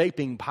it, my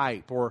vaping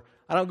pipe, or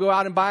I don't go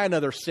out and buy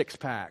another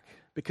 6-pack,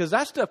 because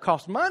that stuff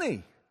costs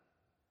money.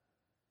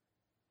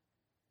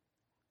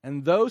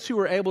 And those who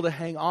are able to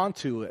hang on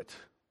to it,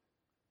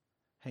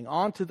 hang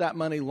on to that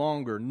money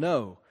longer,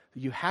 know that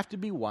you have to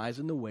be wise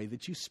in the way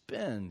that you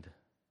spend.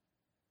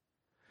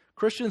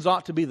 Christians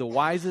ought to be the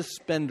wisest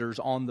spenders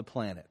on the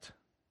planet.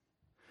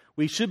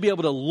 We should be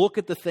able to look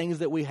at the things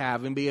that we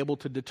have and be able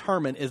to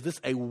determine, is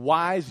this a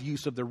wise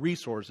use of the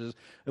resources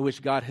in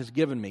which God has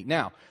given me?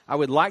 Now, I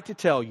would like to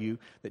tell you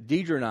that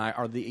Deidre and I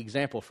are the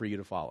example for you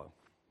to follow.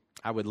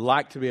 I would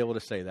like to be able to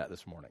say that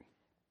this morning.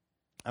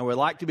 I would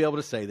like to be able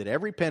to say that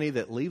every penny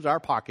that leaves our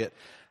pocket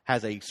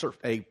has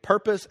a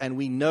purpose, and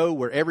we know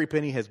where every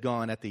penny has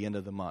gone at the end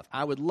of the month.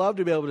 I would love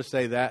to be able to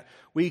say that.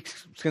 We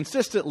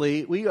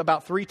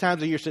about 3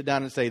 times a year sit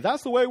down and say,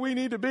 that's the way we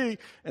need to be,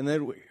 and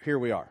then here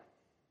we are.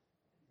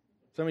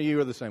 Some of you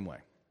are the same way.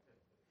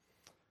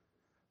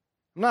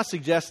 I'm not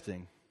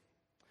suggesting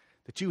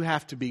that you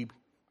have to be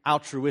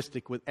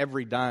altruistic with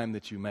every dime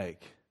that you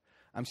make.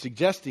 I'm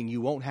suggesting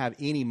you won't have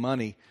any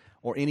money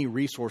or any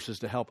resources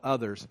to help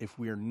others if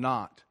we are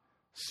not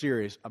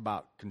serious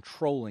about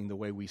controlling the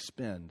way we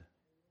spend.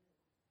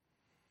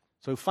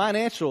 So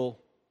financial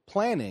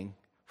planning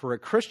for a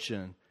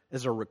Christian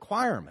is a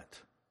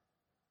requirement.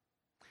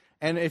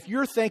 And if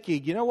you're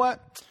thinking, you know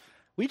what,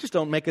 we just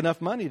don't make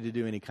enough money to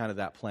do any kind of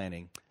that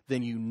planning,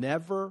 then you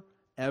never,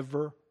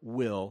 ever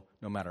will,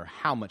 no matter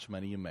how much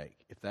money you make,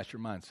 if that's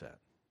your mindset.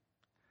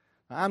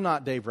 Now, I'm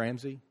not Dave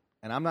Ramsey,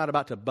 and I'm not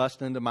about to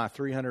bust into my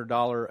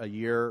 $300 a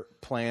year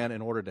plan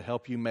in order to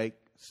help you make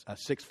a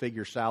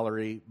 6-figure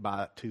salary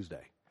by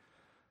Tuesday.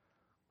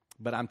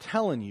 But I'm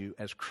telling you,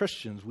 as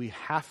Christians, we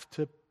have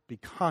to be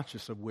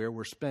conscious of where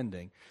we're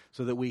spending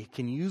so that we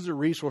can use the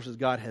resources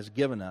God has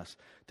given us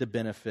to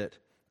benefit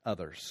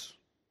others.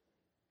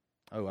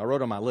 Oh, I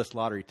wrote on my list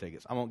lottery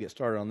tickets. I won't get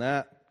started on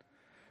that.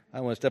 I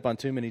don't want to step on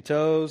too many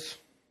toes.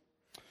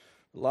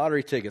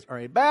 Lottery tickets are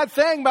a bad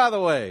thing, by the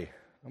way.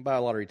 Don't buy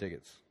lottery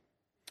tickets.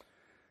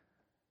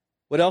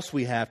 What else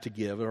we have to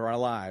give are our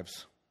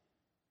lives.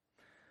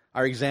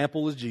 Our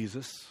example is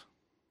Jesus.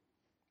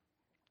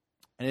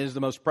 And it is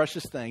the most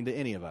precious thing to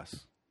any of us,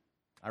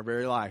 our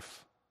very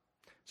life.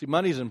 See,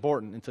 money is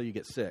important until you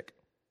get sick.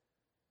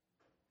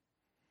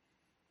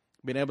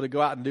 Being able to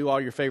go out and do all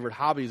your favorite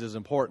hobbies is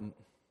important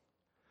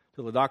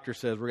until the doctor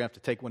says we're going to have to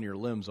take one of your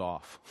limbs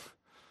off.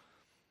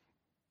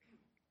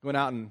 Going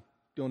out and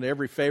going to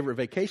every favorite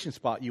vacation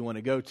spot you want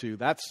to go to,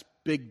 that's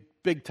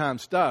big time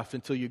stuff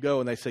until you go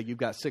and they say you've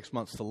got 6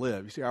 months to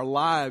live. You see, our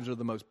lives are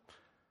the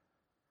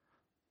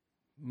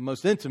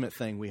most intimate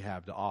thing we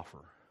have to offer.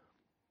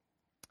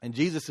 And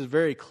Jesus is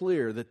very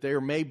clear that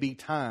there may be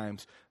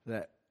times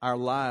that our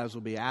lives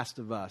will be asked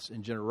of us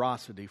in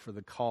generosity for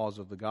the cause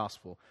of the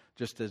gospel,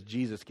 just as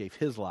Jesus gave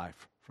his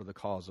life for the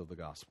cause of the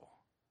gospel.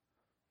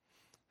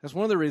 That's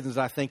one of the reasons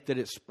I think that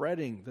it's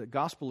spreading. The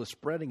gospel is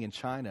spreading in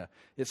China.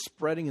 It's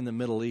spreading in the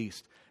Middle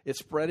East. It's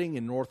spreading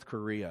in North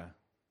Korea.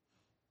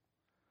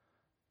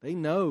 They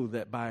know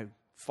that by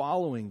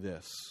following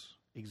this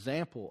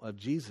example of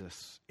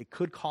Jesus, it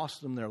could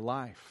cost them their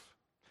life.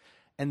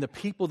 And the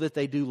people that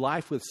they do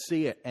life with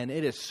see it, and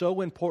it is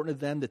so important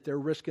to them that they're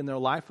risking their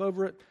life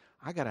over it.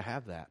 I got to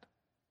have that.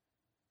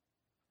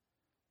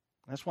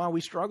 That's why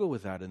we struggle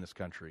with that in this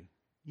country.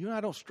 You and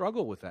I don't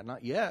struggle with that.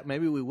 Not yet.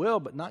 Maybe we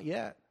will, but not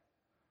yet.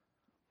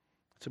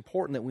 It's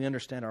important that we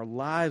understand our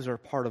lives are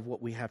part of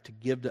what we have to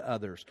give to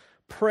others.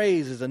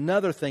 Praise is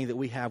another thing that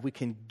we have. We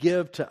can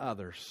give to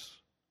others.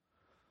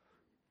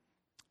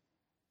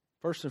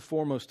 First and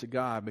foremost to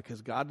God,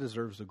 because God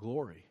deserves the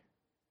glory.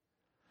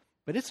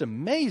 But it's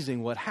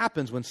amazing what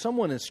happens when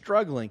someone is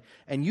struggling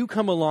and you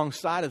come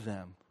alongside of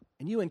them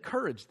and you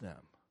encourage them.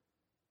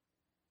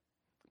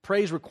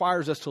 Praise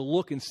requires us to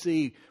look and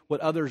see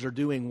what others are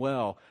doing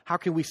well. How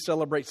can we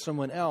celebrate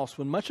someone else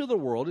when much of the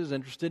world is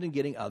interested in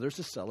getting others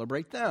to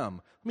celebrate them?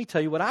 Let me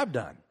tell you what I've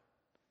done.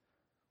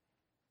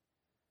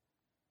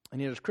 And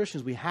yet as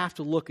Christians, we have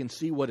to look and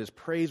see what is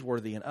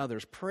praiseworthy in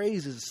others.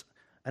 Praise is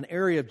an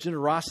area of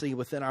generosity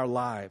within our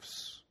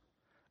lives.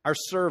 Our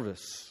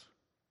service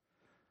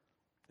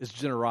is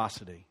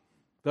generosity.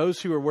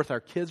 Those who are with our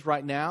kids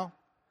right now,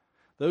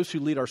 those who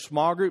lead our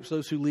small groups,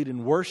 those who lead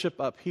in worship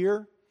up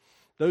here,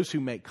 those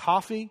who make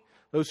coffee,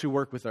 those who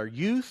work with our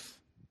youth,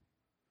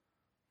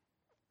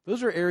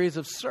 those are areas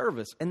of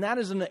service. And that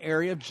is an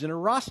area of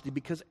generosity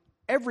because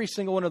every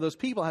single one of those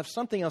people have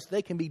something else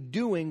they can be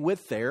doing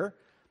with their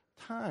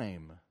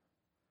time.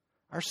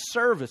 Our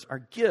service, our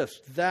gifts,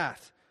 that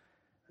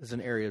is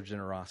an area of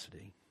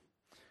generosity.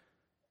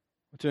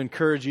 To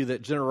encourage you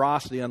that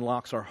generosity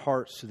unlocks our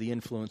hearts to the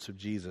influence of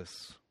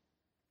Jesus.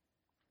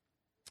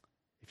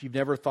 If you've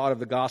never thought of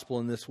the gospel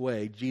in this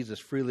way, Jesus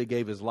freely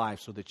gave his life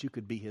so that you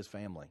could be his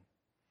family.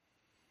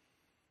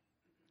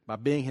 By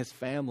being his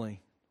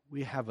family,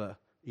 we have an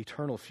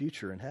eternal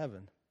future in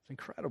heaven. It's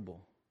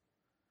incredible.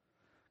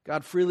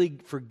 God freely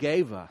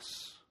forgave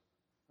us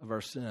of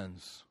our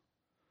sins.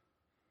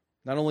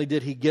 Not only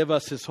did he give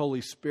us his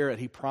Holy Spirit,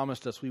 he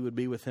promised us we would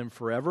be with him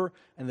forever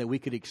and that we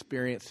could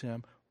experience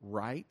him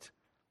right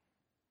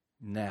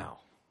now.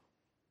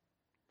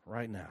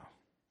 Right now.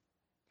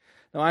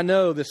 Now, I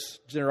know this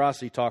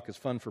generosity talk is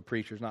fun for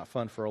preachers, not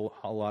fun for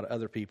a lot of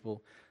other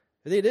people.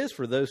 It is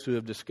for those who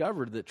have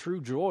discovered that true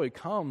joy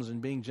comes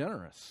in being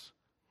generous.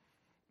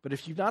 But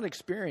if you've not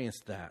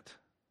experienced that,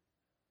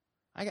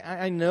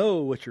 I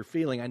know what you're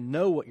feeling. I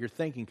know what you're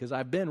thinking because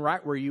I've been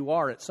right where you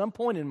are at some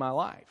point in my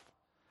life.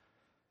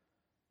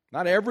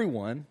 Not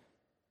everyone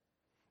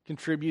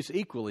contributes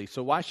equally,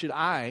 so why should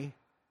I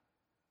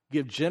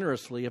give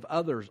generously if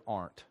others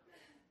aren't?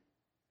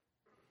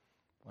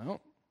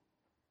 Well,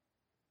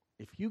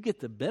 if you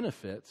get the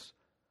benefits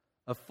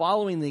of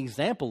following the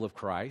example of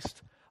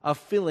Christ, of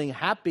feeling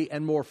happy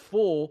and more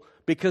full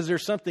because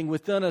there's something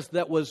within us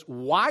that was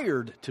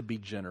wired to be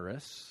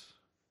generous,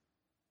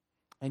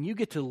 and you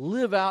get to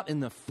live out in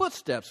the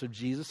footsteps of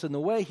Jesus and the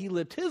way he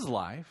lived his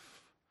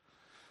life,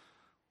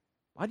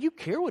 why do you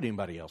care what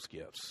anybody else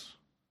gives?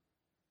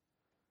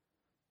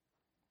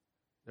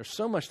 There's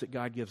so much that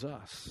God gives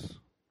us.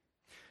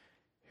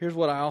 Here's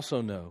what I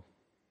also know,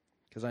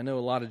 because I know a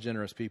lot of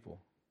generous people.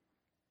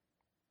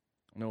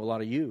 I know a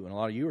lot of you, and a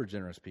lot of you are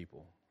generous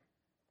people.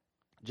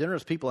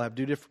 Generous people have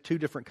two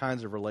different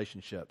kinds of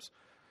relationships.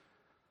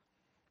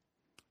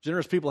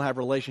 Generous people have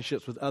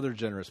relationships with other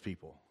generous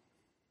people.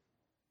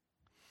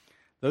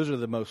 Those are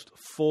the most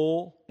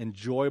full,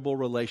 enjoyable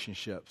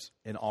relationships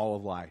in all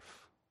of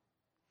life.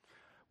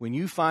 When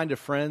you find a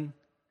friend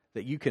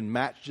that you can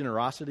match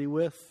generosity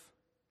with,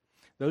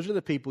 those are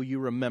the people you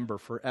remember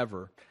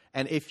forever.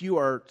 And if you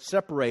are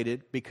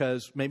separated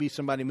because maybe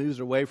somebody moves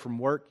away from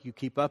work, you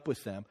keep up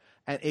with them.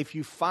 And if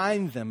you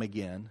find them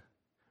again,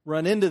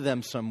 run into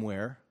them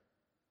somewhere,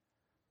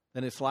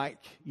 then it's like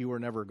you were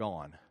never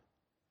gone.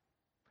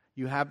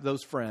 You have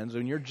those friends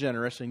and you're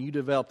generous and you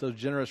develop those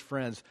generous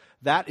friends.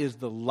 That is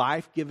the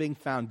life-giving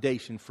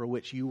foundation for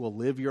which you will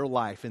live your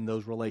life in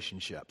those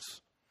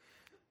relationships.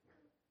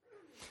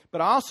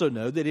 But I also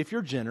know that if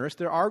you're generous,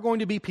 there are going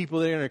to be people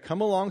that are going to come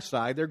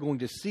alongside. They're going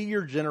to see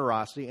your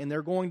generosity, and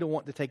they're going to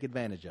want to take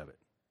advantage of it.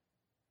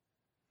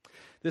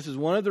 This is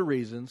one of the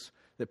reasons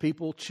that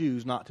people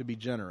choose not to be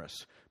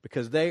generous,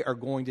 because they are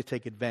going to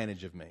take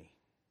advantage of me.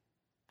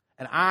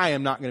 And I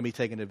am not going to be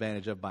taken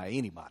advantage of by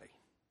anybody.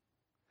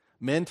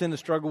 Men tend to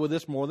struggle with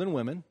this more than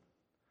women,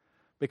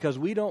 because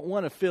we don't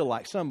want to feel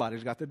like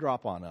somebody's got the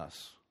drop on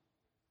us.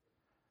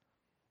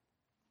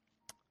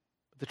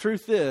 But the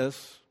truth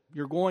is,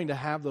 you're going to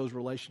have those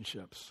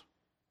relationships.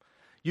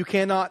 You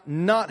cannot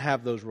not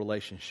have those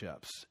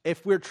relationships.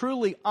 If we're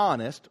truly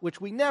honest,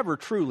 which we never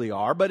truly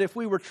are, but if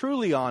we were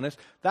truly honest,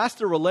 that's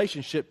the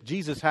relationship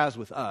Jesus has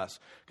with us.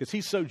 Because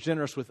he's so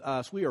generous with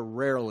us, we are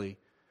rarely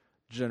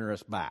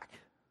generous back.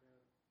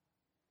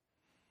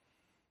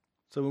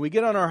 So when we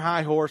get on our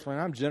high horse, when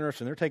I'm generous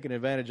and they're taking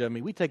advantage of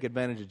me, we take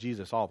advantage of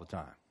Jesus all the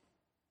time.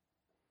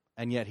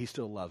 And yet he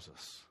still loves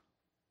us.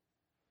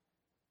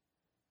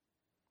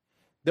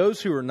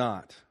 Those who are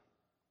not,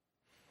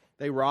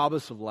 they rob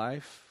us of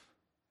life.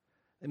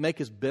 They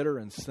make us bitter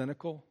and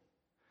cynical.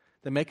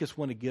 They make us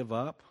want to give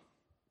up.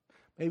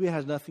 Maybe it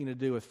has nothing to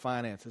do with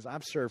finances.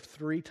 I've served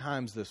 3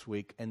 times this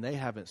week, and they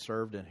haven't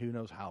served in who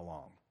knows how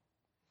long.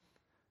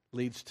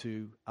 Leads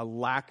to a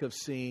lack of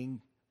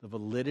seeing the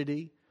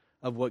validity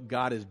of what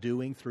God is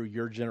doing through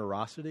your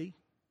generosity.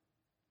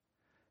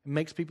 It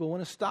makes people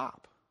want to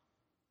stop.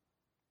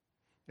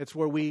 It's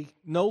where we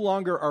no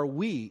longer are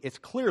we. It's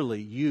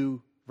clearly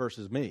you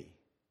versus me.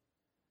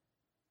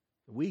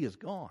 The we is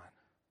gone.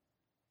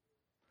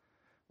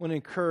 I want to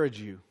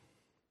encourage you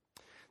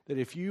that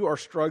if you are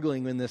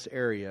struggling in this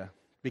area,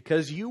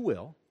 because you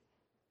will,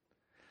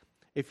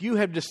 if you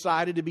have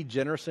decided to be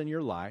generous in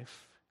your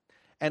life,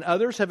 and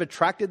others have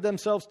attracted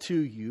themselves to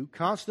you,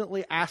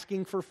 constantly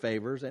asking for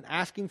favors and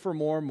asking for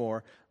more and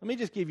more, let me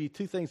just give you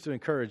 2 things to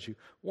encourage you.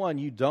 1,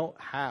 you don't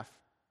have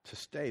to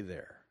stay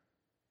there.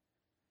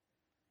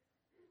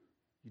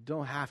 You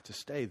don't have to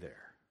stay there.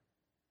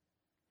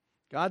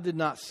 God did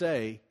not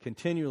say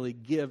continually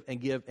give and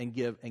give and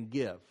give and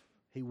give.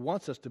 He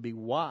wants us to be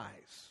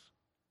wise.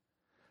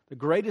 The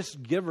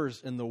greatest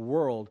givers in the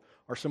world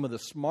are some of the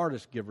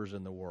smartest givers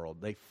in the world.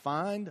 They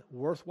find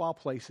worthwhile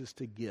places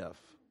to give.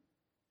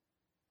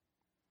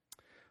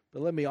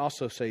 But let me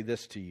also say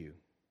this to you.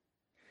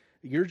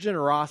 Your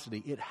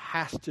generosity, it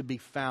has to be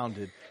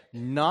founded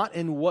not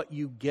in what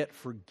you get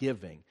for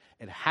giving.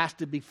 It has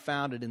to be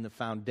founded in the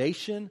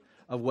foundation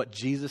of what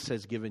Jesus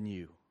has given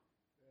you.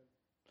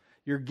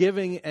 Your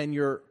giving and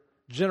your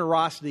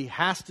generosity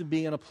has to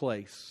be in a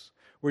place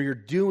where you're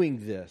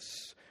doing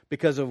this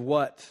because of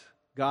what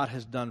God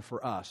has done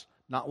for us,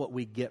 not what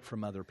we get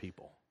from other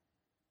people.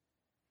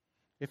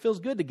 It feels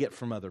good to get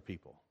from other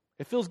people.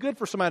 It feels good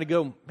for somebody to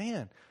go,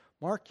 man,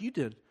 Mark,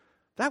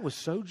 that was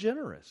so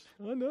generous.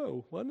 I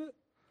know, wasn't it?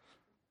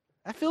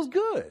 That feels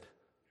good.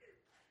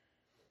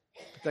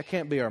 But that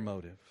can't be our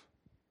motive.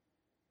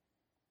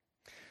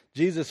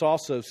 Jesus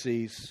also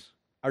sees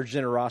our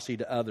generosity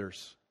to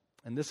others.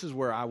 And this is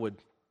where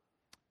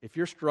if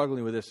you're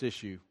struggling with this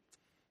issue,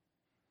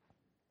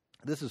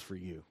 this is for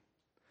you.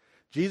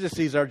 Jesus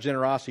sees our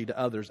generosity to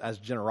others as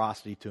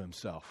generosity to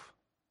himself.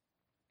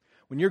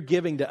 When you're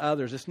giving to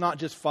others, it's not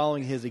just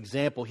following his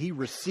example. He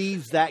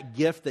receives that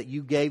gift that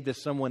you gave to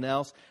someone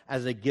else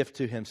as a gift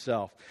to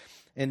himself.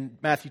 In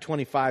Matthew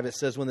 25, it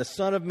says, when the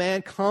Son of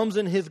Man comes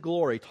in his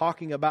glory,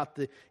 talking about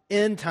the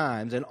end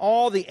times, and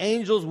all the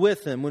angels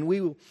with him,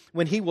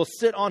 when he will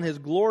sit on his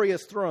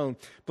glorious throne,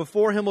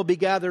 before him will be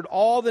gathered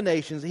all the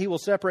nations. He will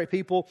separate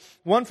people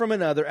one from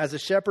another, as a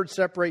shepherd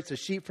separates the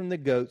sheep from the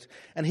goats.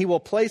 And he will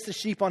place the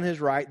sheep on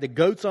his right, the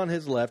goats on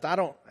his left.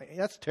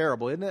 That's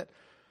terrible, isn't it?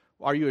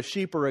 Are you a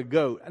sheep or a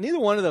goat? Neither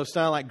one of those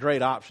sound like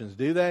great options,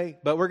 do they?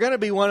 But we're going to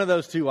be one of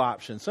those 2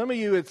 options. Some of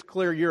you, it's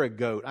clear you're a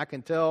goat. I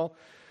can tell.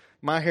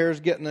 My hair's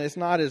it's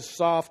not as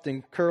soft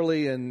and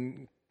curly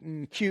and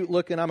cute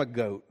looking. I'm a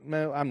goat.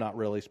 No, I'm not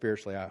really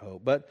spiritually, I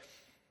hope. But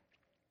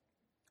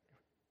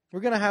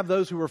we're going to have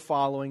those who are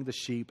following the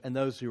sheep and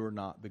those who are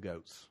not the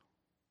goats.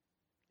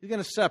 You're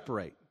going to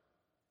separate.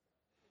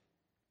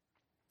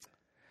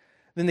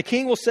 Then the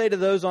king will say to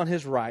those on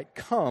his right,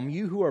 come,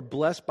 you who are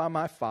blessed by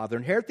my Father,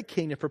 inherit the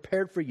kingdom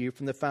prepared for you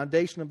from the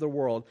foundation of the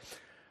world.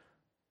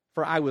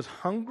 For I was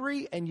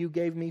hungry and you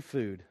gave me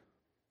food.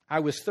 I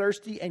was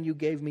thirsty and you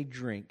gave me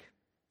drink.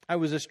 I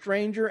was a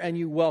stranger and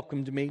you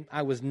welcomed me.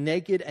 I was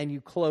naked and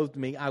you clothed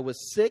me. I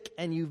was sick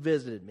and you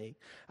visited me.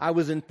 I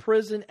was in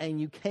prison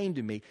and you came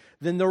to me.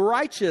 Then the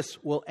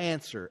righteous will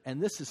answer.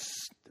 And this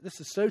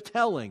is so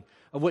telling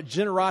of what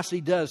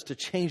generosity does to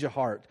change a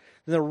heart.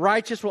 Then the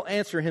righteous will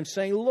answer him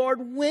saying,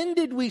 Lord, when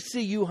did we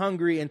see you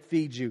hungry and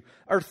feed you,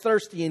 or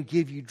thirsty and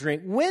give you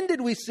drink? When did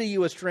we see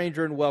you a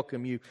stranger and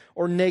welcome you,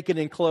 or naked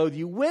and clothe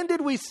you? When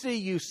did we see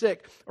you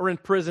sick or in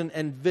prison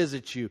and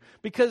visit you?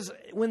 Because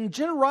when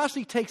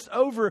generosity takes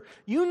over,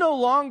 you no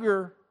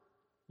longer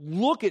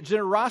look at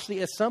generosity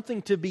as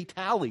something to be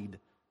tallied.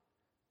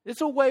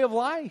 It's a way of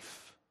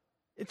life.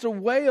 It's a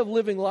way of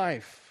living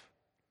life.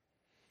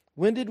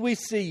 When did we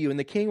see you? And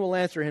the king will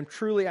answer him,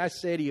 truly I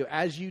say to you,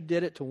 as you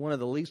did it to one of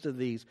the least of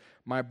these,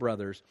 my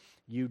brothers,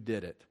 you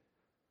did it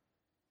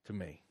to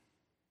me.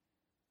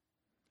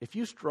 If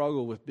you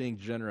struggle with being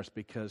generous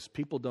because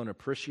people don't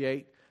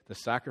appreciate the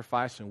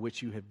sacrifice in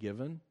which you have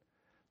given,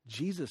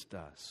 Jesus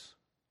does.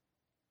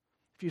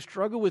 If you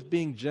struggle with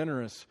being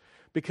generous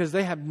because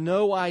they have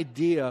no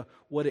idea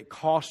what it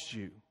costs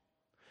you,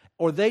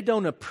 or they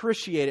don't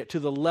appreciate it to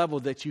the level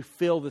that you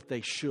feel that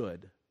they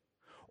should,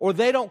 or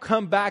they don't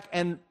come back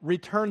and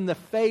return the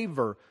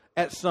favor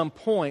at some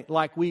point,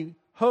 like we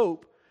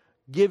hope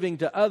giving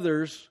to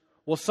others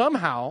will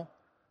somehow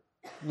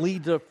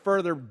lead to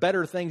further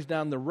better things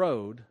down the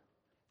road.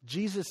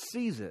 Jesus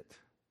sees it,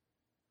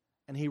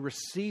 and he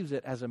receives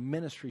it as a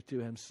ministry to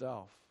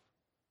himself.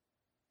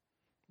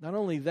 Not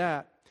only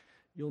that,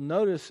 you'll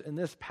notice in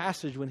this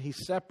passage when he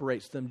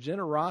separates them,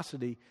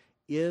 generosity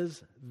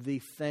is the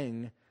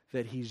thing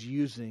that he's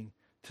using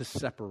to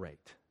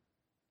separate.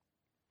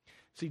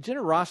 See,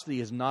 generosity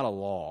is not a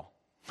law.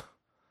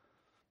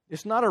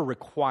 It's not a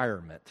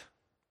requirement.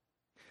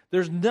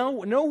 There's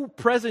no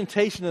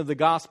presentation of the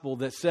gospel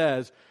that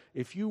says,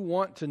 if you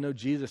want to know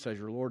Jesus as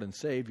your Lord and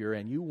Savior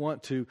and you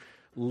want to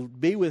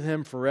be with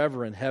him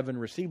forever in heaven,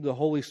 receive the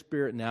Holy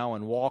Spirit now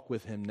and walk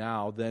with him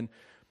now, then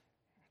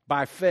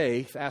by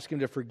faith, ask him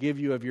to forgive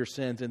you of your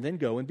sins and then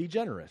go and be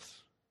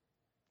generous.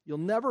 You'll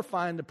never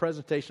find a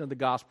presentation of the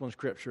gospel in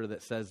Scripture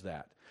that says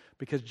that,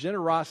 because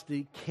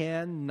generosity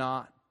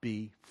cannot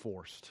be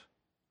forced.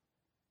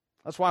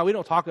 That's why we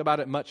don't talk about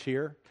it much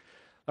here.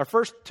 Our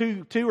first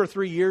two or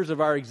 3 years of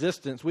our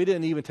existence, we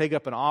didn't even take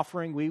up an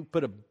offering. We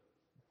put a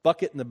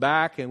bucket in the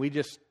back, and we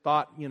just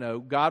thought,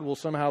 God will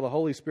somehow, the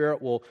Holy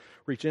Spirit will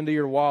reach into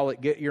your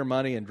wallet, get your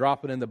money, and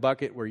drop it in the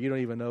bucket where you don't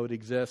even know it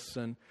exists.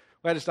 And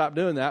we had to stop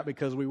doing that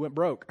because we went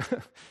broke.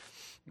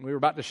 We were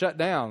about to shut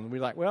down. We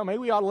were like, well, maybe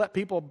we ought to let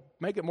people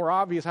make it more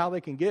obvious how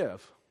they can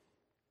give.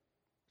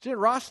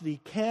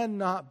 Generosity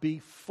cannot be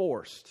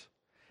forced.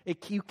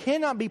 You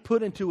cannot be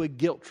put into a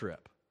guilt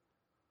trip.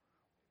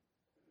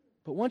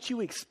 But once you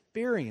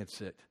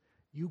experience it,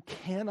 you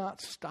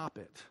cannot stop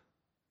it.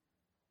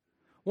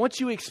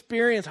 Once you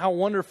experience how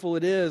wonderful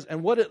it is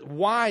and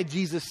why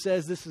Jesus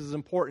says this is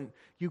important,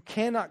 you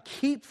cannot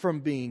keep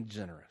from being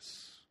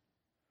generous.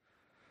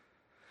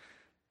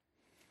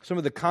 Some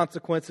of the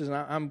consequences, and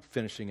I'm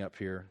finishing up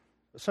here,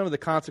 some of the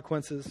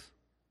consequences,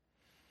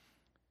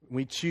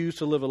 we choose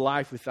to live a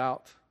life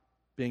without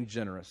being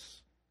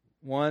generous.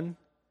 One,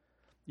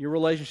 your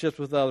relationships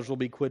with others will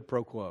be quid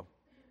pro quo.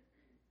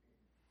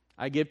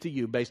 I give to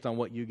you based on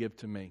what you give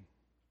to me.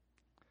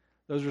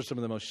 Those are some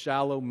of the most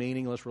shallow,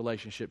 meaningless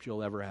relationships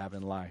you'll ever have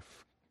in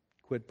life.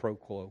 Quid pro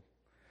quo.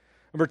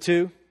 Number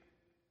two,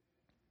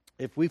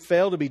 if we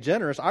fail to be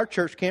generous, our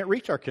church can't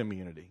reach our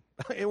community.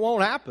 It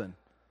won't happen.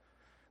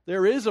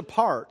 There is a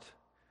part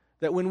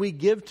that when we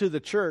give to the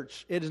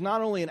church, it is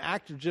not only an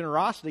act of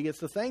generosity, it's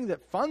the thing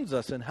that funds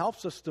us and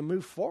helps us to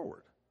move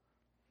forward.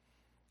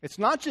 It's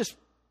not just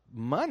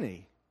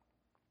money.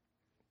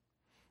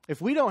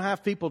 If we don't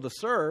have people to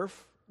serve,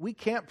 we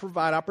can't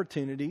provide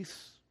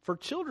opportunities for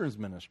children's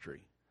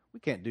ministry. We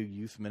can't do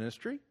youth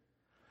ministry.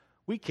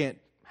 We can't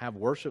have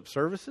worship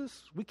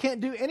services. We can't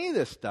do any of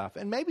this stuff.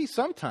 And maybe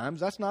sometimes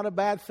that's not a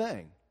bad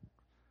thing.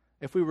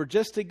 If we were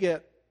just to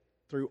get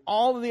through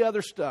all of the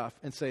other stuff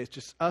and say it's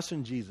just us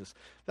and Jesus,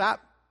 that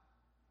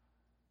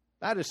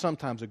is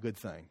sometimes a good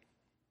thing.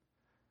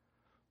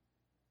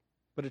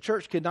 But a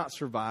church could not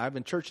survive,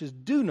 and churches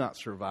do not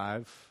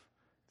survive.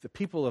 The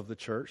people of the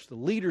church, the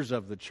leaders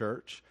of the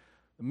church,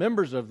 the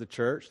members of the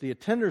church, the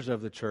attenders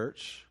of the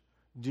church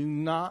do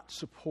not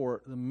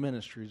support the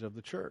ministries of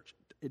the church.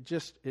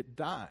 It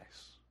dies.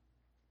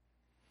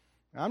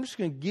 Now, I'm just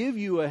going to give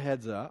you a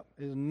heads up.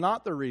 It is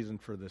not the reason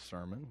for this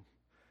sermon.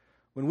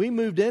 When we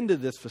moved into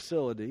this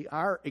facility,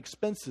 our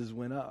expenses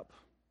went up.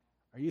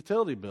 Our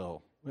utility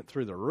bill went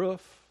through the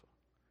roof.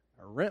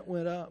 Our rent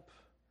went up.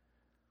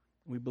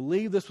 We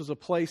believe this was a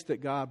place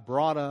that God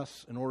brought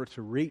us in order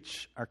to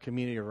reach our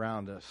community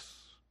around us.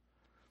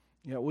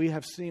 We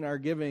have seen our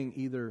giving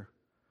either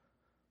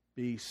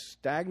be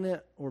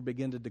stagnant or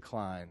begin to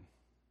decline.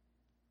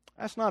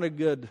 That's not a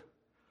good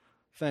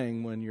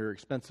thing when your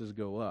expenses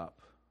go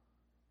up.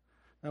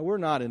 Now, we're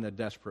not in a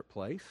desperate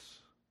place,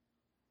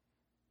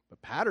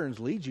 but patterns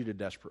lead you to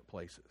desperate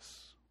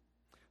places.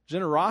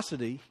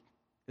 Generosity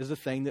is the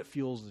thing that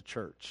fuels the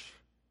church.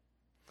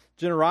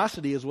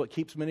 Generosity is what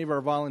keeps many of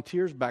our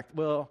volunteers back.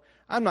 Well,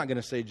 I'm not going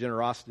to say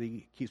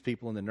generosity keeps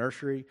people in the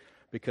nursery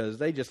because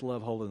they just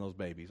love holding those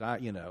babies,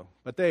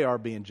 But they are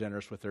being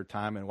generous with their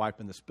time and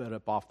wiping the spit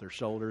up off their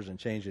shoulders and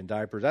changing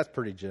diapers. That's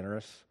pretty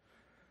generous.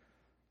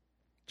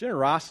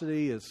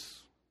 Generosity is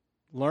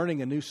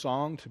learning a new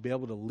song to be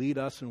able to lead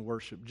us in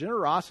worship.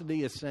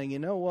 Generosity is saying, you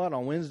know what,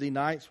 on Wednesday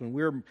nights when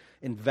we're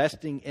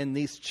investing in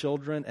these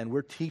children and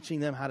we're teaching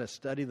them how to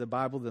study the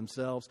Bible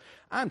themselves,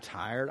 I'm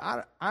tired.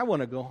 I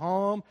want to go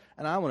home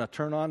and I want to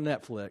turn on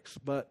Netflix.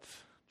 But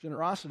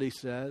generosity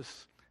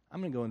says,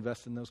 I'm going to go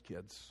invest in those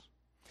kids.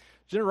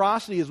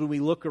 Generosity is when we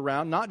look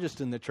around, not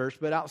just in the church,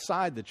 but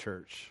outside the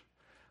church.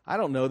 I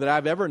don't know that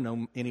I've ever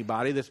known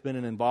anybody that's been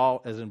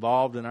as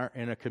involved in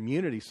a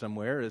community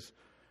somewhere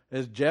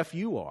as Jeff,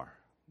 you are.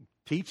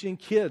 Teaching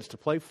kids to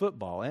play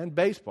football and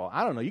baseball.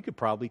 I don't know, you could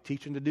probably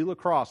teach them to do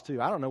lacrosse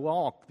too. I don't know what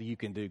all you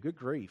can do. Good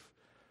grief.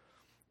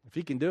 If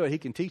he can do it, he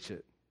can teach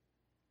it.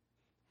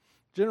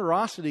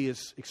 Generosity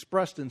is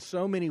expressed in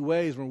so many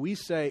ways when we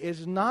say,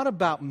 it's not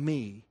about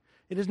me.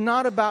 It is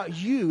not about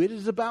you. It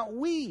is about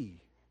we.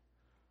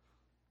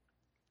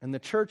 And the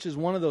church is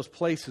one of those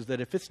places that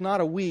if it's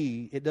not a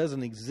we, it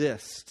doesn't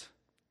exist.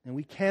 And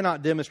we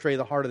cannot demonstrate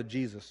the heart of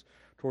Jesus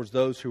towards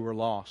those who are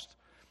lost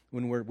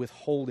when we're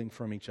withholding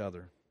from each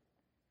other.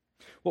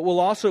 What we'll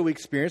also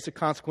experience, the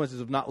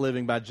consequences of not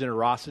living by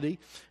generosity,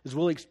 is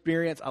we'll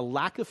experience a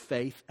lack of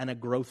faith and a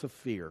growth of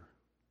fear.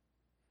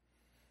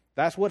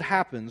 That's what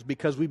happens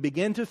because we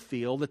begin to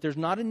feel that there's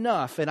not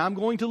enough and I'm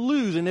going to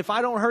lose. And if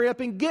I don't hurry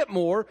up and get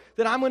more,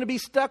 then I'm going to be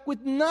stuck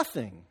with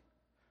nothing.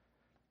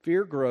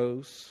 Fear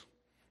grows.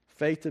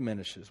 Faith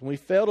diminishes. When we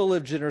fail to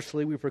live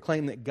generously, we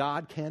proclaim that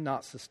God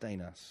cannot sustain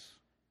us.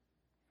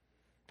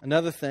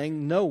 Another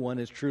thing, no one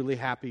is truly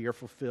happy or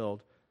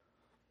fulfilled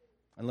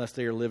unless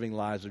they are living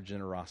lives of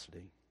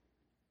generosity.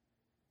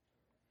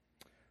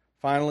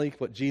 Finally,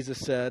 what Jesus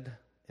said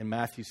in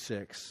Matthew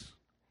 6,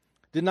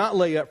 "Do not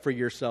lay up for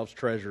yourselves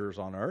treasures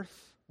on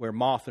earth, where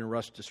moth and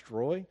rust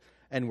destroy,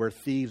 and where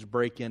thieves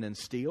break in and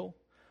steal.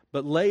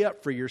 But lay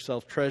up for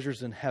yourselves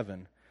treasures in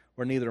heaven,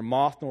 where neither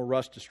moth nor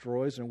rust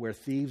destroys, and where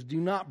thieves do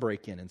not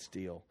break in and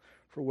steal.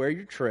 For where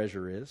your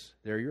treasure is,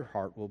 there your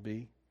heart will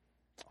be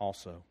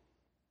also."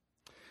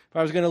 If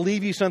I was going to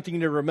leave you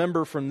something to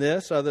remember from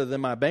this, other than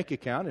my bank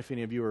account, if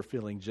any of you are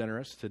feeling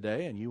generous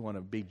today and you want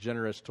to be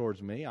generous towards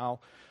me,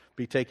 I'll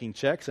be taking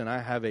checks, and I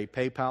have a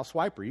PayPal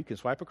swiper. You can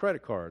swipe a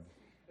credit card.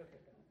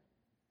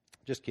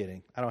 Just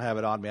kidding. I don't have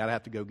it on me. I'd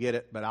have to go get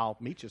it, but I'll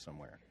meet you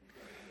somewhere.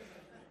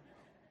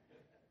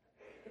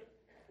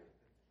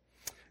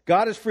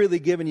 God has freely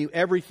given you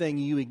everything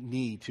you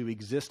need to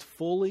exist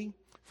fully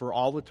for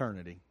all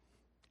eternity.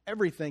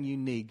 Everything you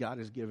need, God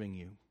is giving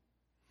you.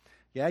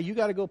 Yeah, you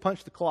got to go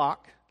punch the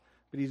clock,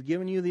 but He's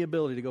given you the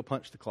ability to go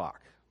punch the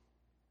clock.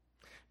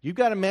 You've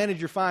got to manage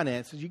your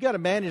finances. You've got to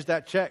manage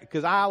that check,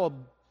 because I will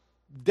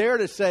dare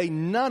to say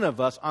none of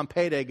us on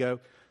payday go,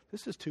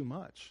 "This is too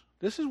much.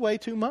 This is way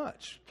too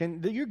much.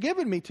 You're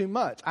giving me too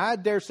much." I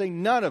dare say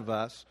none of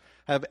us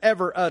have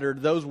ever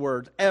uttered those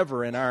words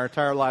ever in our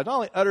entire lives. Not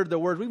only uttered the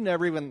words,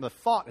 the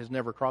thought has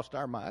never crossed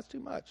our mind. That's too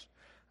much.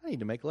 I need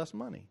to make less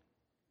money.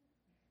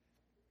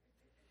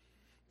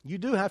 You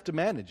do have to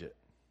manage it.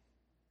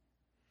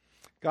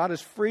 God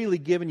has freely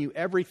given you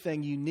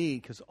everything you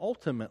need, because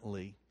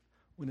ultimately,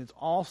 when it's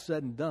all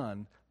said and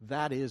done,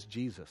 that is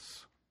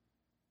Jesus.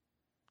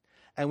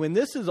 And when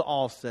this is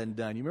all said and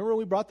done, you remember when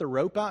we brought the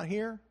rope out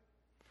here?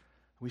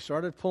 We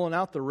started pulling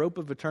out the rope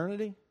of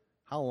eternity,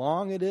 how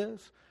long it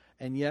is.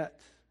 And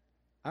yet,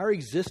 our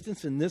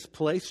existence in this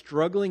place,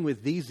 struggling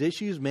with these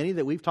issues, many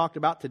that we've talked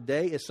about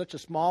today, is such a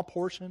small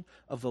portion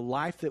of the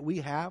life that we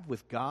have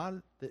with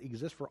God that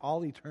exists for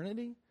all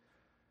eternity.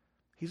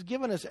 He's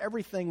given us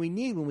everything we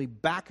need when we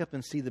back up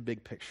and see the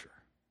big picture.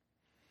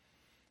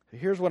 So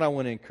here's what I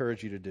want to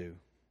encourage you to do.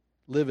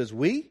 Live as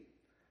we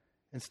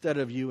instead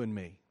of you and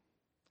me.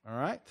 All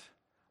right?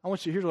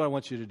 Here's what I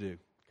want you to do,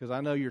 because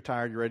I know you're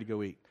tired, you're ready to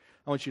go eat.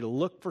 I want you to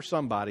look for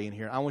somebody in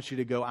here. I want you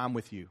to go, "I'm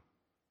with you."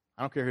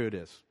 I don't care who it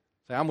is.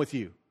 Say, "I'm with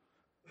you."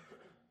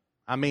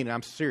 I mean it.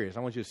 I'm serious.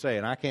 I want you to say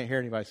it. I can't hear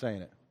anybody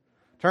saying it.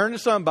 Turn to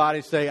somebody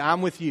and say,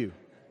 "I'm with you."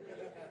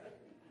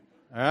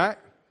 All right?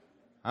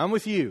 I'm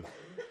with you.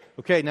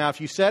 Okay, now if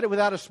you said it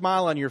without a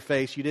smile on your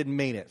face, you didn't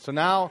mean it. So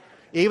now,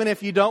 even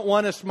if you don't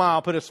want to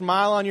smile, put a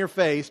smile on your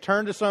face,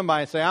 turn to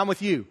somebody and say, "I'm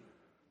with you."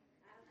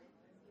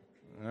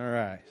 All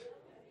right.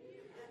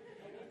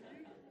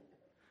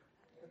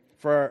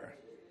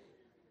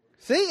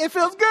 See, it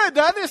feels good,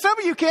 doesn't it? Some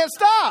of you can't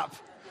stop.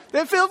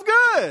 It feels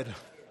good.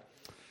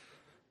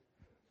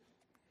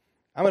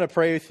 I'm going to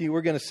pray with you.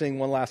 We're going to sing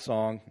one last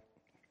song.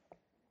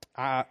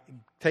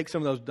 Take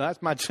some of those.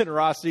 That's my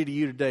generosity to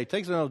you today.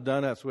 Take some of those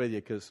donuts with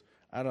you, because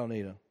I don't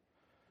need them.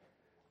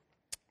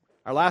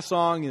 Our last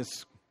song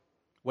is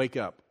 "Wake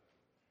Up."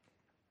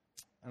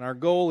 And our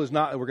goal is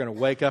not that we're going to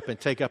wake up and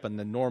take up an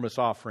enormous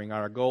offering.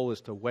 Our goal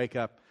is to wake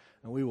up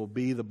and we will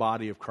be the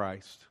body of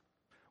Christ.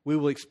 We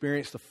will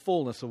experience the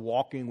fullness of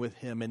walking with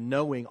Him and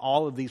knowing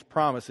all of these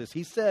promises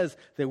He says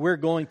that we're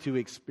going to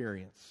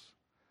experience.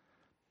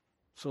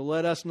 So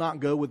let us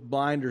not go with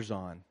blinders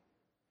on,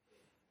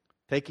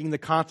 taking the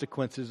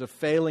consequences of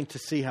failing to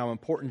see how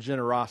important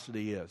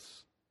generosity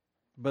is.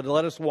 But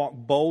let us walk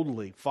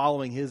boldly,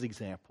 following His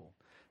example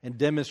and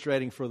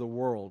demonstrating for the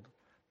world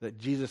that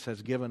Jesus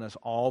has given us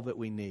all that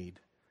we need.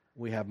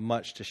 We have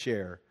much to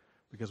share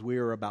because we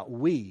are about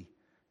we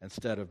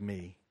instead of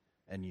me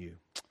and you.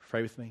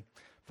 Pray with me.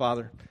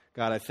 Father,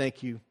 God, I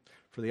thank you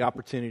for the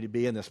opportunity to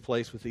be in this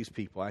place with these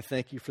people. I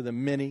thank you for the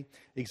many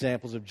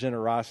examples of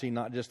generosity,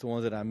 not just the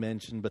ones that I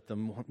mentioned, but the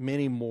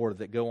many more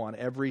that go on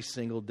every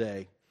single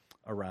day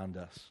around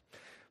us.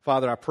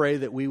 Father, I pray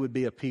that we would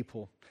be a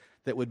people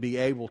that would be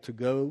able to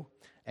go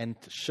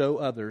and to show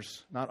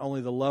others not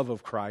only the love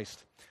of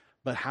Christ,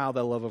 but how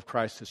the love of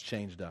Christ has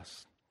changed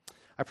us.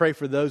 I pray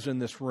for those in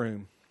this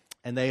room,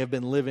 and they have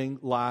been living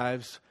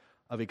lives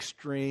of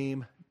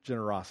extreme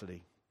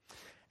generosity.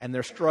 And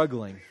they're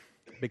struggling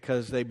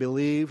because they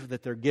believe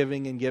that they're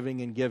giving and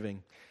giving and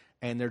giving,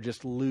 and they're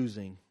just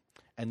losing,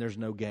 and there's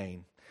no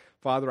gain.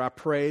 Father, I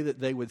pray that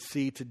they would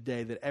see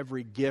today that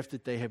every gift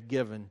that they have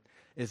given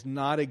is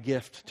not a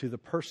gift to the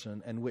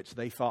person in which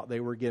they thought they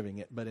were giving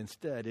it, but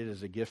instead it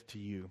is a gift to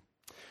you.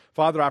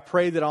 Father, I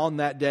pray that on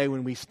that day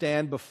when we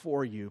stand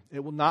before you,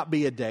 it will not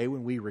be a day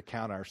when we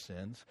recount our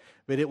sins,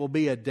 but it will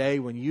be a day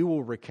when you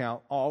will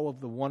recount all of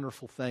the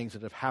wonderful things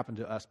that have happened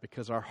to us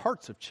because our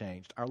hearts have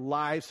changed, our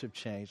lives have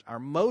changed, our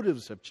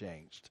motives have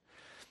changed,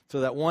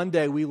 so that one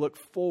day we look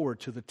forward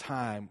to the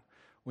time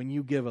when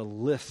you give a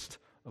list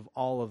of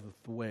all of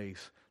the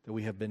ways that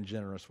we have been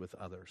generous with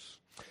others.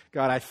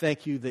 God, I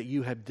thank you that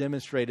you have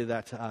demonstrated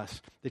that to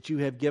us, that you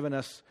have given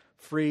us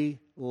free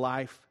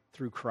life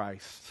through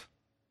Christ.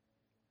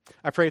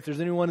 I pray if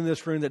there's anyone in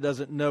this room that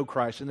doesn't know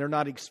Christ and they're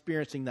not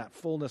experiencing that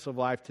fullness of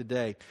life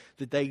today,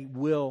 that they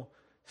will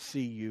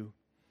see you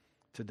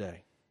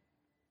today.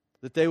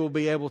 That they will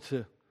be able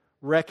to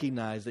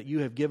recognize that you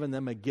have given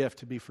them a gift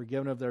to be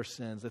forgiven of their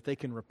sins, that they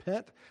can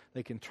repent,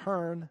 they can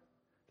turn,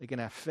 they can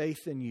have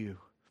faith in you,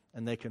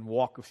 and they can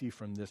walk with you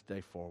from this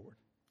day forward.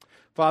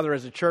 Father,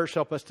 as a church,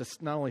 help us to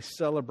not only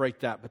celebrate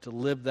that, but to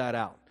live that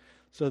out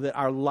so that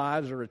our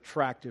lives are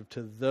attractive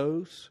to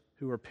those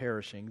who are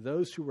perishing,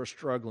 those who are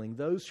struggling,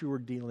 those who are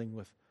dealing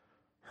with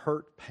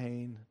hurt,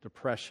 pain,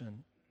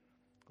 depression,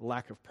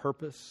 lack of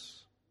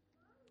purpose,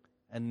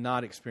 and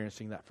not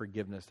experiencing that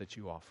forgiveness that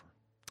you offer.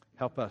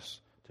 Help us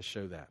to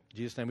show that. In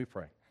Jesus' name we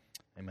pray.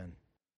 Amen.